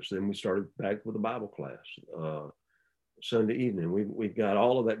service. Then we started back with a Bible class Sunday evening. We've got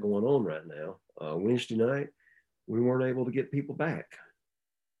all of that going on right now. Wednesday night, we weren't able to get people back.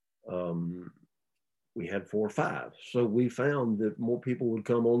 We had 4 or 5. So we found that more people would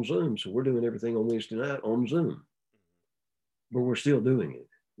come on Zoom. So we're doing everything on Wednesday night on Zoom. But we're still doing it.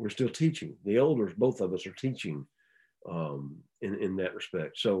 We're still teaching. The elders, both of us, are teaching in that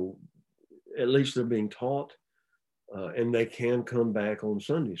respect. So at least they're being taught, and they can come back on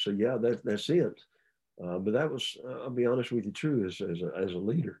Sunday. So yeah, that's it. But that was, I'll be honest with you, true as a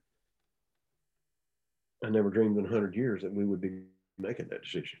leader. I never dreamed in 100 years that we would be making that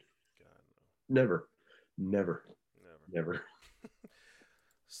decision. God, Never, never, no. Never. never.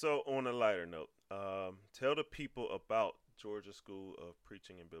 So, on a lighter note, tell the people about Georgia School of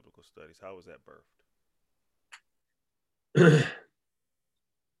Preaching and Biblical Studies. How was that birthed?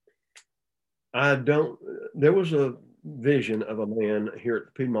 There was a vision of a man here at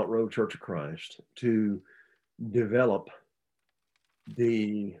the Piedmont Road Church of Christ to develop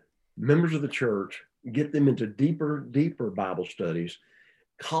the members of the church, get them into deeper Bible studies,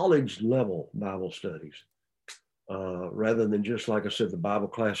 college level Bible studies, rather than just, like I said, the Bible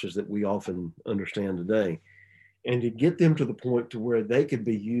classes that we often understand today, and to get them to the point to where they could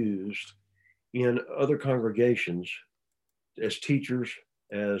be used in other congregations as teachers,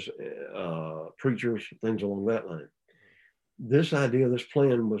 as preachers, things along that line. This idea, this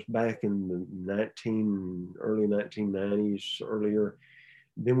plan was back in the early 1990s, earlier.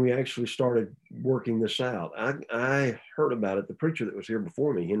 Then we actually started working this out. I heard about it. The preacher that was here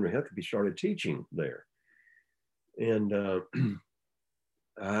before me, Henry Huckabee, started teaching there. And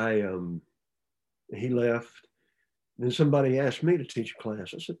he left. Then somebody asked me to teach a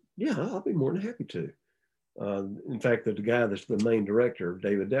class. I said, yeah, I'll be more than happy to. In fact, the guy that's the main director,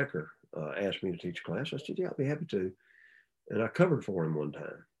 David Decker, asked me to teach a class. I said, yeah, I'll be happy to. And I covered for him one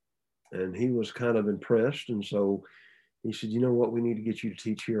time. And he was kind of impressed. And so he said, you know what, we need to get you to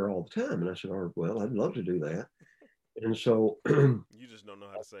teach here all the time. And I said, oh, well, I'd love to do that. And so you just don't know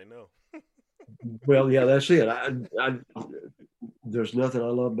how to say no. well, yeah, that's it. There's nothing I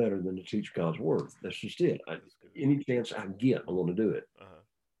love better than to teach God's word. That's just it. Any chance I get, I want to do it.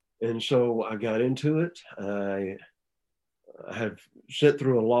 And so I got into it. I have sat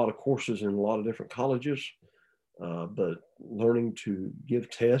through a lot of courses in a lot of different colleges, but learning to give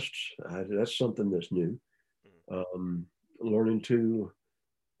tests, that's something that's new. Learning to,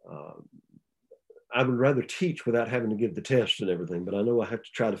 I would rather teach without having to give the tests and everything, but I know I have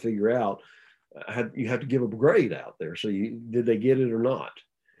to try to figure out, you have to give a grade out there. So did they get it or not?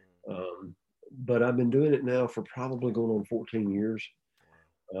 But I've been doing it now for probably going on 14 years.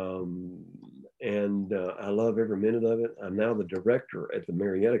 And I love every minute of it. I'm now the director at the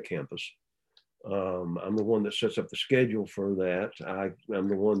Marietta campus. I'm the one that sets up the schedule for that. I'm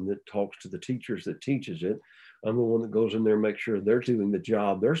the one that talks to the teachers that teaches it. I'm the one that goes in there and makes sure they're doing the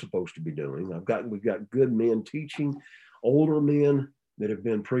job they're supposed to be doing. We've got good men teaching, older men that have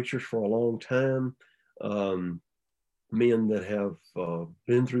been preachers for a long time, men that have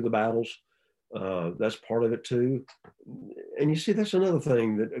been through the battles. That's part of it too. And you see, that's another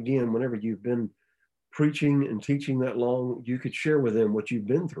thing that, again, whenever you've been preaching and teaching that long, you could share with them what you've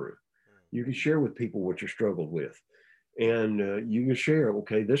been through. You can share with people what you struggled with. And you can share,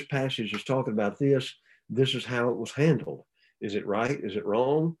 okay, this passage is talking about this. This is how it was handled. Is it right? Is it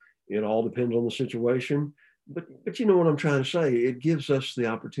wrong? It all depends on the situation. But you know what I'm trying to say? It gives us the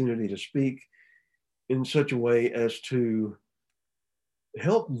opportunity to speak in such a way as to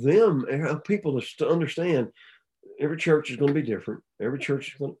help them, help people to understand every church is going to be different. Every church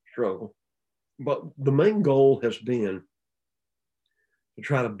is going to struggle. But the main goal has been to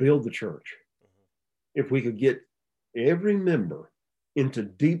try to build the church. If we could get every member into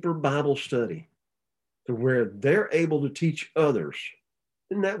deeper Bible study to where they're able to teach others.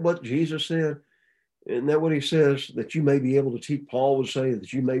 Isn't that what Jesus said? Isn't that what he says? That you may be able to teach, Paul would say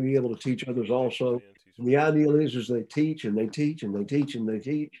that you may be able to teach others also. And the ideal is they teach and they teach and they teach and they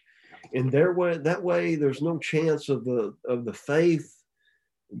teach. And that way there's no chance of the faith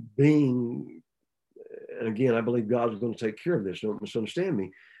being, and again, I believe God is going to take care of this, don't misunderstand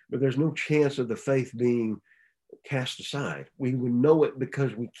me, but there's no chance of the faith being cast aside. We would know it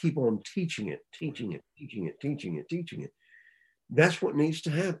because we keep on teaching it. That's what needs to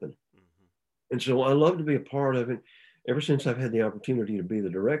happen. And so I love to be a part of it. Ever since I've had the opportunity to be the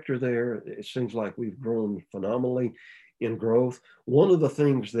director there, it seems like we've grown phenomenally in growth. One of the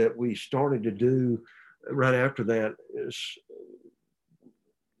things that we started to do right after that is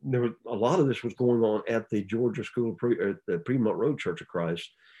there was a lot of this was going on at the Georgia School, at the Piedmont Road Church of Christ.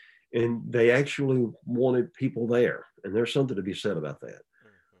 And they actually wanted people there. And there's something to be said about that.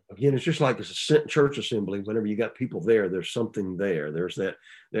 Again, it's just like it's a church assembly. Whenever you got people there, there's something there. There's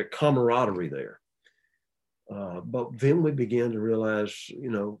that camaraderie there. But then we began to realize,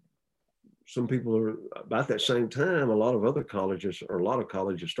 some people are about that same time, a lot of colleges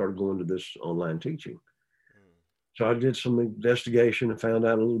started going to this online teaching. So I did some investigation and found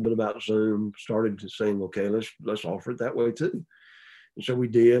out a little bit about Zoom, started to saying, okay, let's offer it that way too. And so we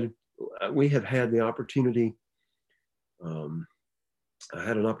did. We have had the opportunity. I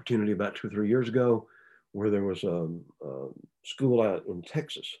had an opportunity about 2 or 3 years ago where there was a school out in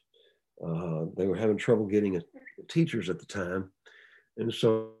Texas. They were having trouble getting teachers at the time. And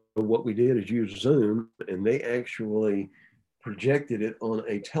so what we did is use Zoom, and they actually projected it on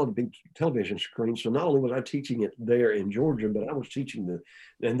a television screen. So not only was I teaching it there in Georgia, but I was teaching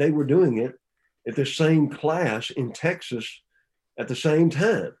and they were doing it at the same class in Texas at the same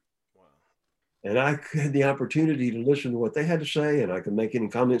time. Wow. And I had the opportunity to listen to what they had to say, and I could make any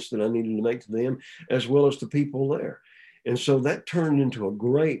comments that I needed to make to them, as well as to people there. And so that turned into a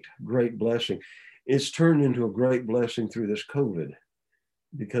great, great blessing. It's turned into a great blessing through this COVID,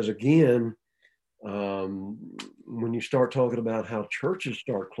 because again, when you start talking about how churches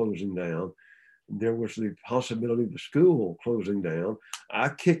start closing down, there was the possibility of the school closing down. I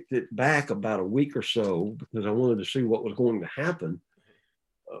kicked it back about a week or so because I wanted to see what was going to happen.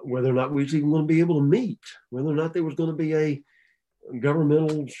 whether or not we was even going to be able to meet, whether or not there was going to be a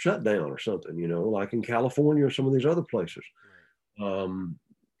governmental shutdown or something, like in California or some of these other places.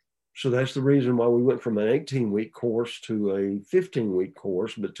 So that's the reason why we went from an 18-week course to a 15-week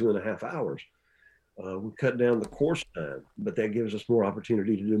course, but 2.5 hours. We cut down the course time, but that gives us more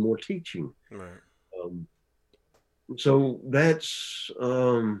opportunity to do more teaching. Right. So that's,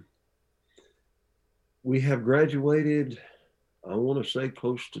 we have graduated, I want to say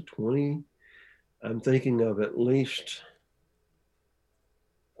close to 20. I'm thinking of at least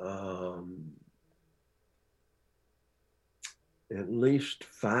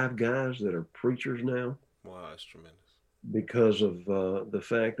five guys that are preachers now. Wow, that's tremendous. Because of the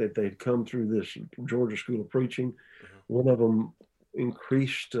fact that they'd come through this Georgia School of Preaching. Mm-hmm. One of them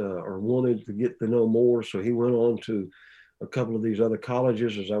increased or wanted to get to know more, so he went on to a couple of these other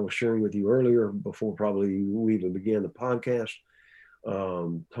colleges, as I was sharing with you earlier, before probably we even began the podcast,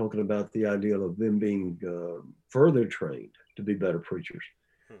 talking about the idea of them being further trained to be better preachers.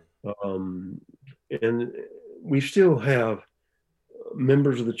 And we still have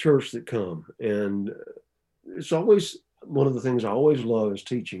members of the church that come, and it's always one of the things I always love is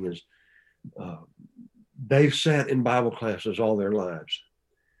teaching is they've sat in Bible classes all their lives,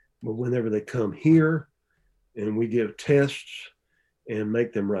 but whenever they come here and we give tests and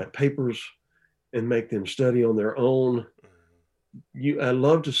make them write papers and make them study on their own, I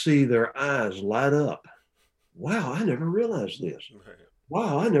love to see their eyes light up. Wow, I never realized this.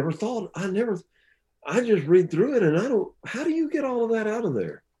 Wow, I just read through it and how do you get all of that out of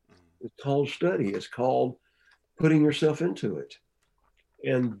there? It's called study. It's called putting yourself into it.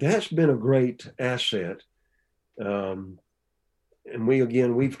 And that's been a great asset. And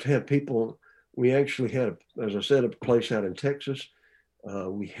we've had people, we actually had, as I said, a place out in Texas.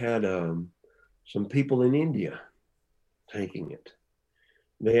 We had some people in India taking it.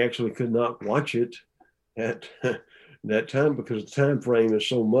 They actually could not watch it at that time because the time frame is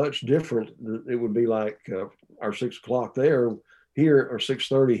so much different. It would be like our 6 o'clock there, here, or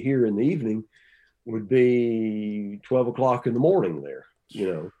 6:30 here in the evening would be 12 o'clock in the morning there,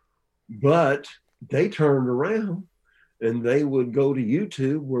 but they turned around and they would go to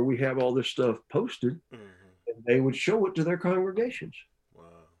YouTube where we have all this stuff posted, and they would show it to their congregations.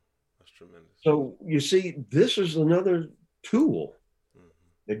 Wow, that's tremendous. So you see, this is another tool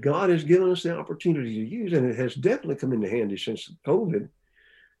that God has given us the opportunity to use, and it has definitely come into handy since COVID.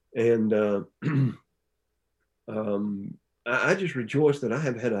 And I just rejoice that I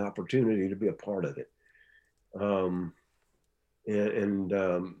have had an opportunity to be a part of it.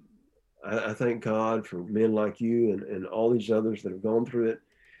 I thank God for men like you and all these others that have gone through it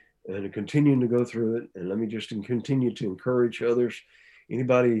and are continuing to go through it. And let me just continue to encourage others.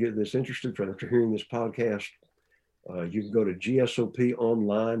 Anybody that's interested after hearing this podcast, you can go to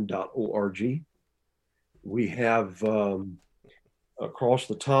gsoponline.org. We have across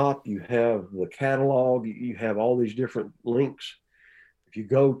the top, you have the catalog, you have all these different links. If you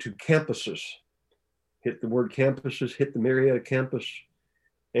go to campuses, hit the word campuses, hit the Marietta campus,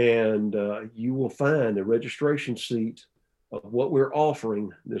 and you will find a registration sheet of what we're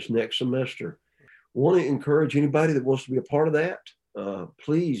offering this next semester. I want to encourage anybody that wants to be a part of that,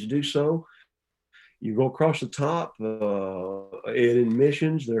 please do so. You go across the top, at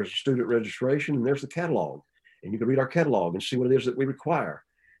admissions, there's a student registration, and there's the catalog. And you can read our catalog and see what it is that we require.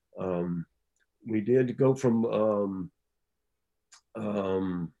 We did go from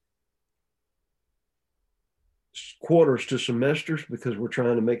quarters to semesters because we're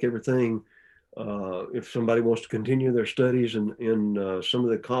trying to make everything, if somebody wants to continue their studies in some of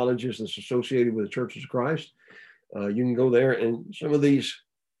the colleges that's associated with the Churches of Christ, you can go there, and some of these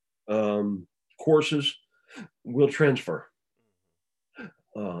courses will transfer.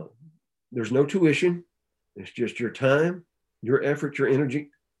 There's no tuition. It's just your time, your effort, your energy,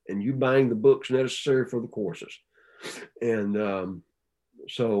 and you buying the books necessary for the courses. And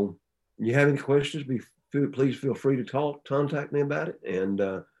so you have any questions, please feel free to contact me about it. And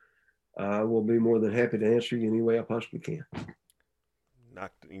I will be more than happy to answer you any way I possibly can.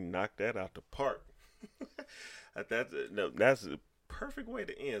 Knock that out the park. That's a perfect way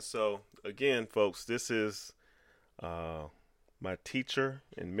to end. So again, folks, this is my teacher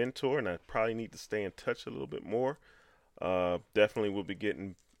and mentor, and I probably need to stay in touch a little bit more. Definitely will be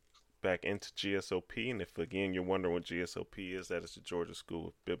getting back into GSOP. And if, again, you're wondering what GSOP is, that is the Georgia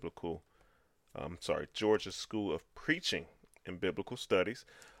School of Preaching and Biblical Studies.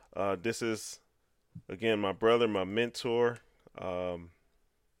 This is, again, my brother, my mentor,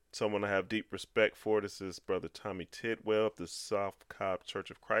 someone I have deep respect for. This is Brother Tommy Tidwell of the South Cobb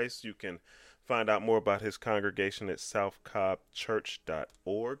Church of Christ. You can find out more about his congregation at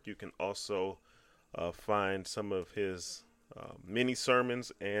southcobbchurch.org. You can also find some of his mini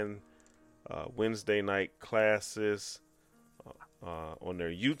sermons and Wednesday night classes on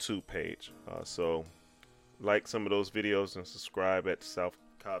their YouTube page. So like some of those videos and subscribe at South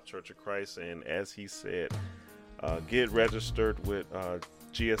Cobb Church of Christ. And as he said, get registered with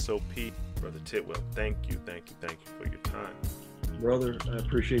GSOP. Brother Tidwell, thank you for your time. Brother, I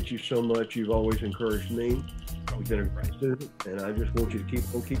appreciate you so much. You've always encouraged me. You've been a great student, and I just want you to keep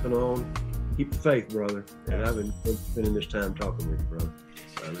on keeping on. Keep the faith, brother. And I've been spending this time talking with you, brother.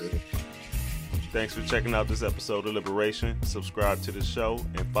 Thanks for checking out this episode of Liberation. Subscribe to the show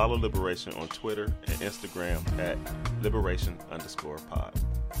and follow Liberation on Twitter and Instagram at Liberation_pod.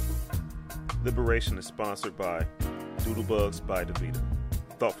 Liberation is sponsored by Doodlebugs by DeVita.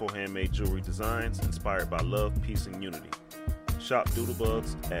 Thoughtful handmade jewelry designs inspired by love, peace, and unity. Shop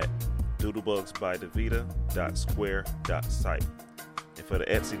Doodlebugs at doodlebugsbydevita.square.site. And for the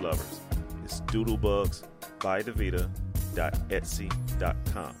Etsy lovers, it's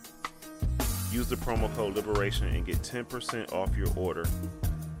doodlebugsbydevita.etsy.com. Use the promo code Liberation and get 10% off your order.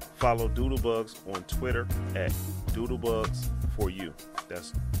 Follow Doodlebugs on Twitter at Doodlebugs4U.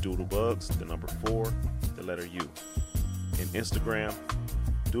 That's Doodlebugs, the number 4, the letter U. And Instagram,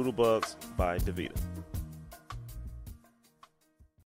 Doodlebugs by DeVita.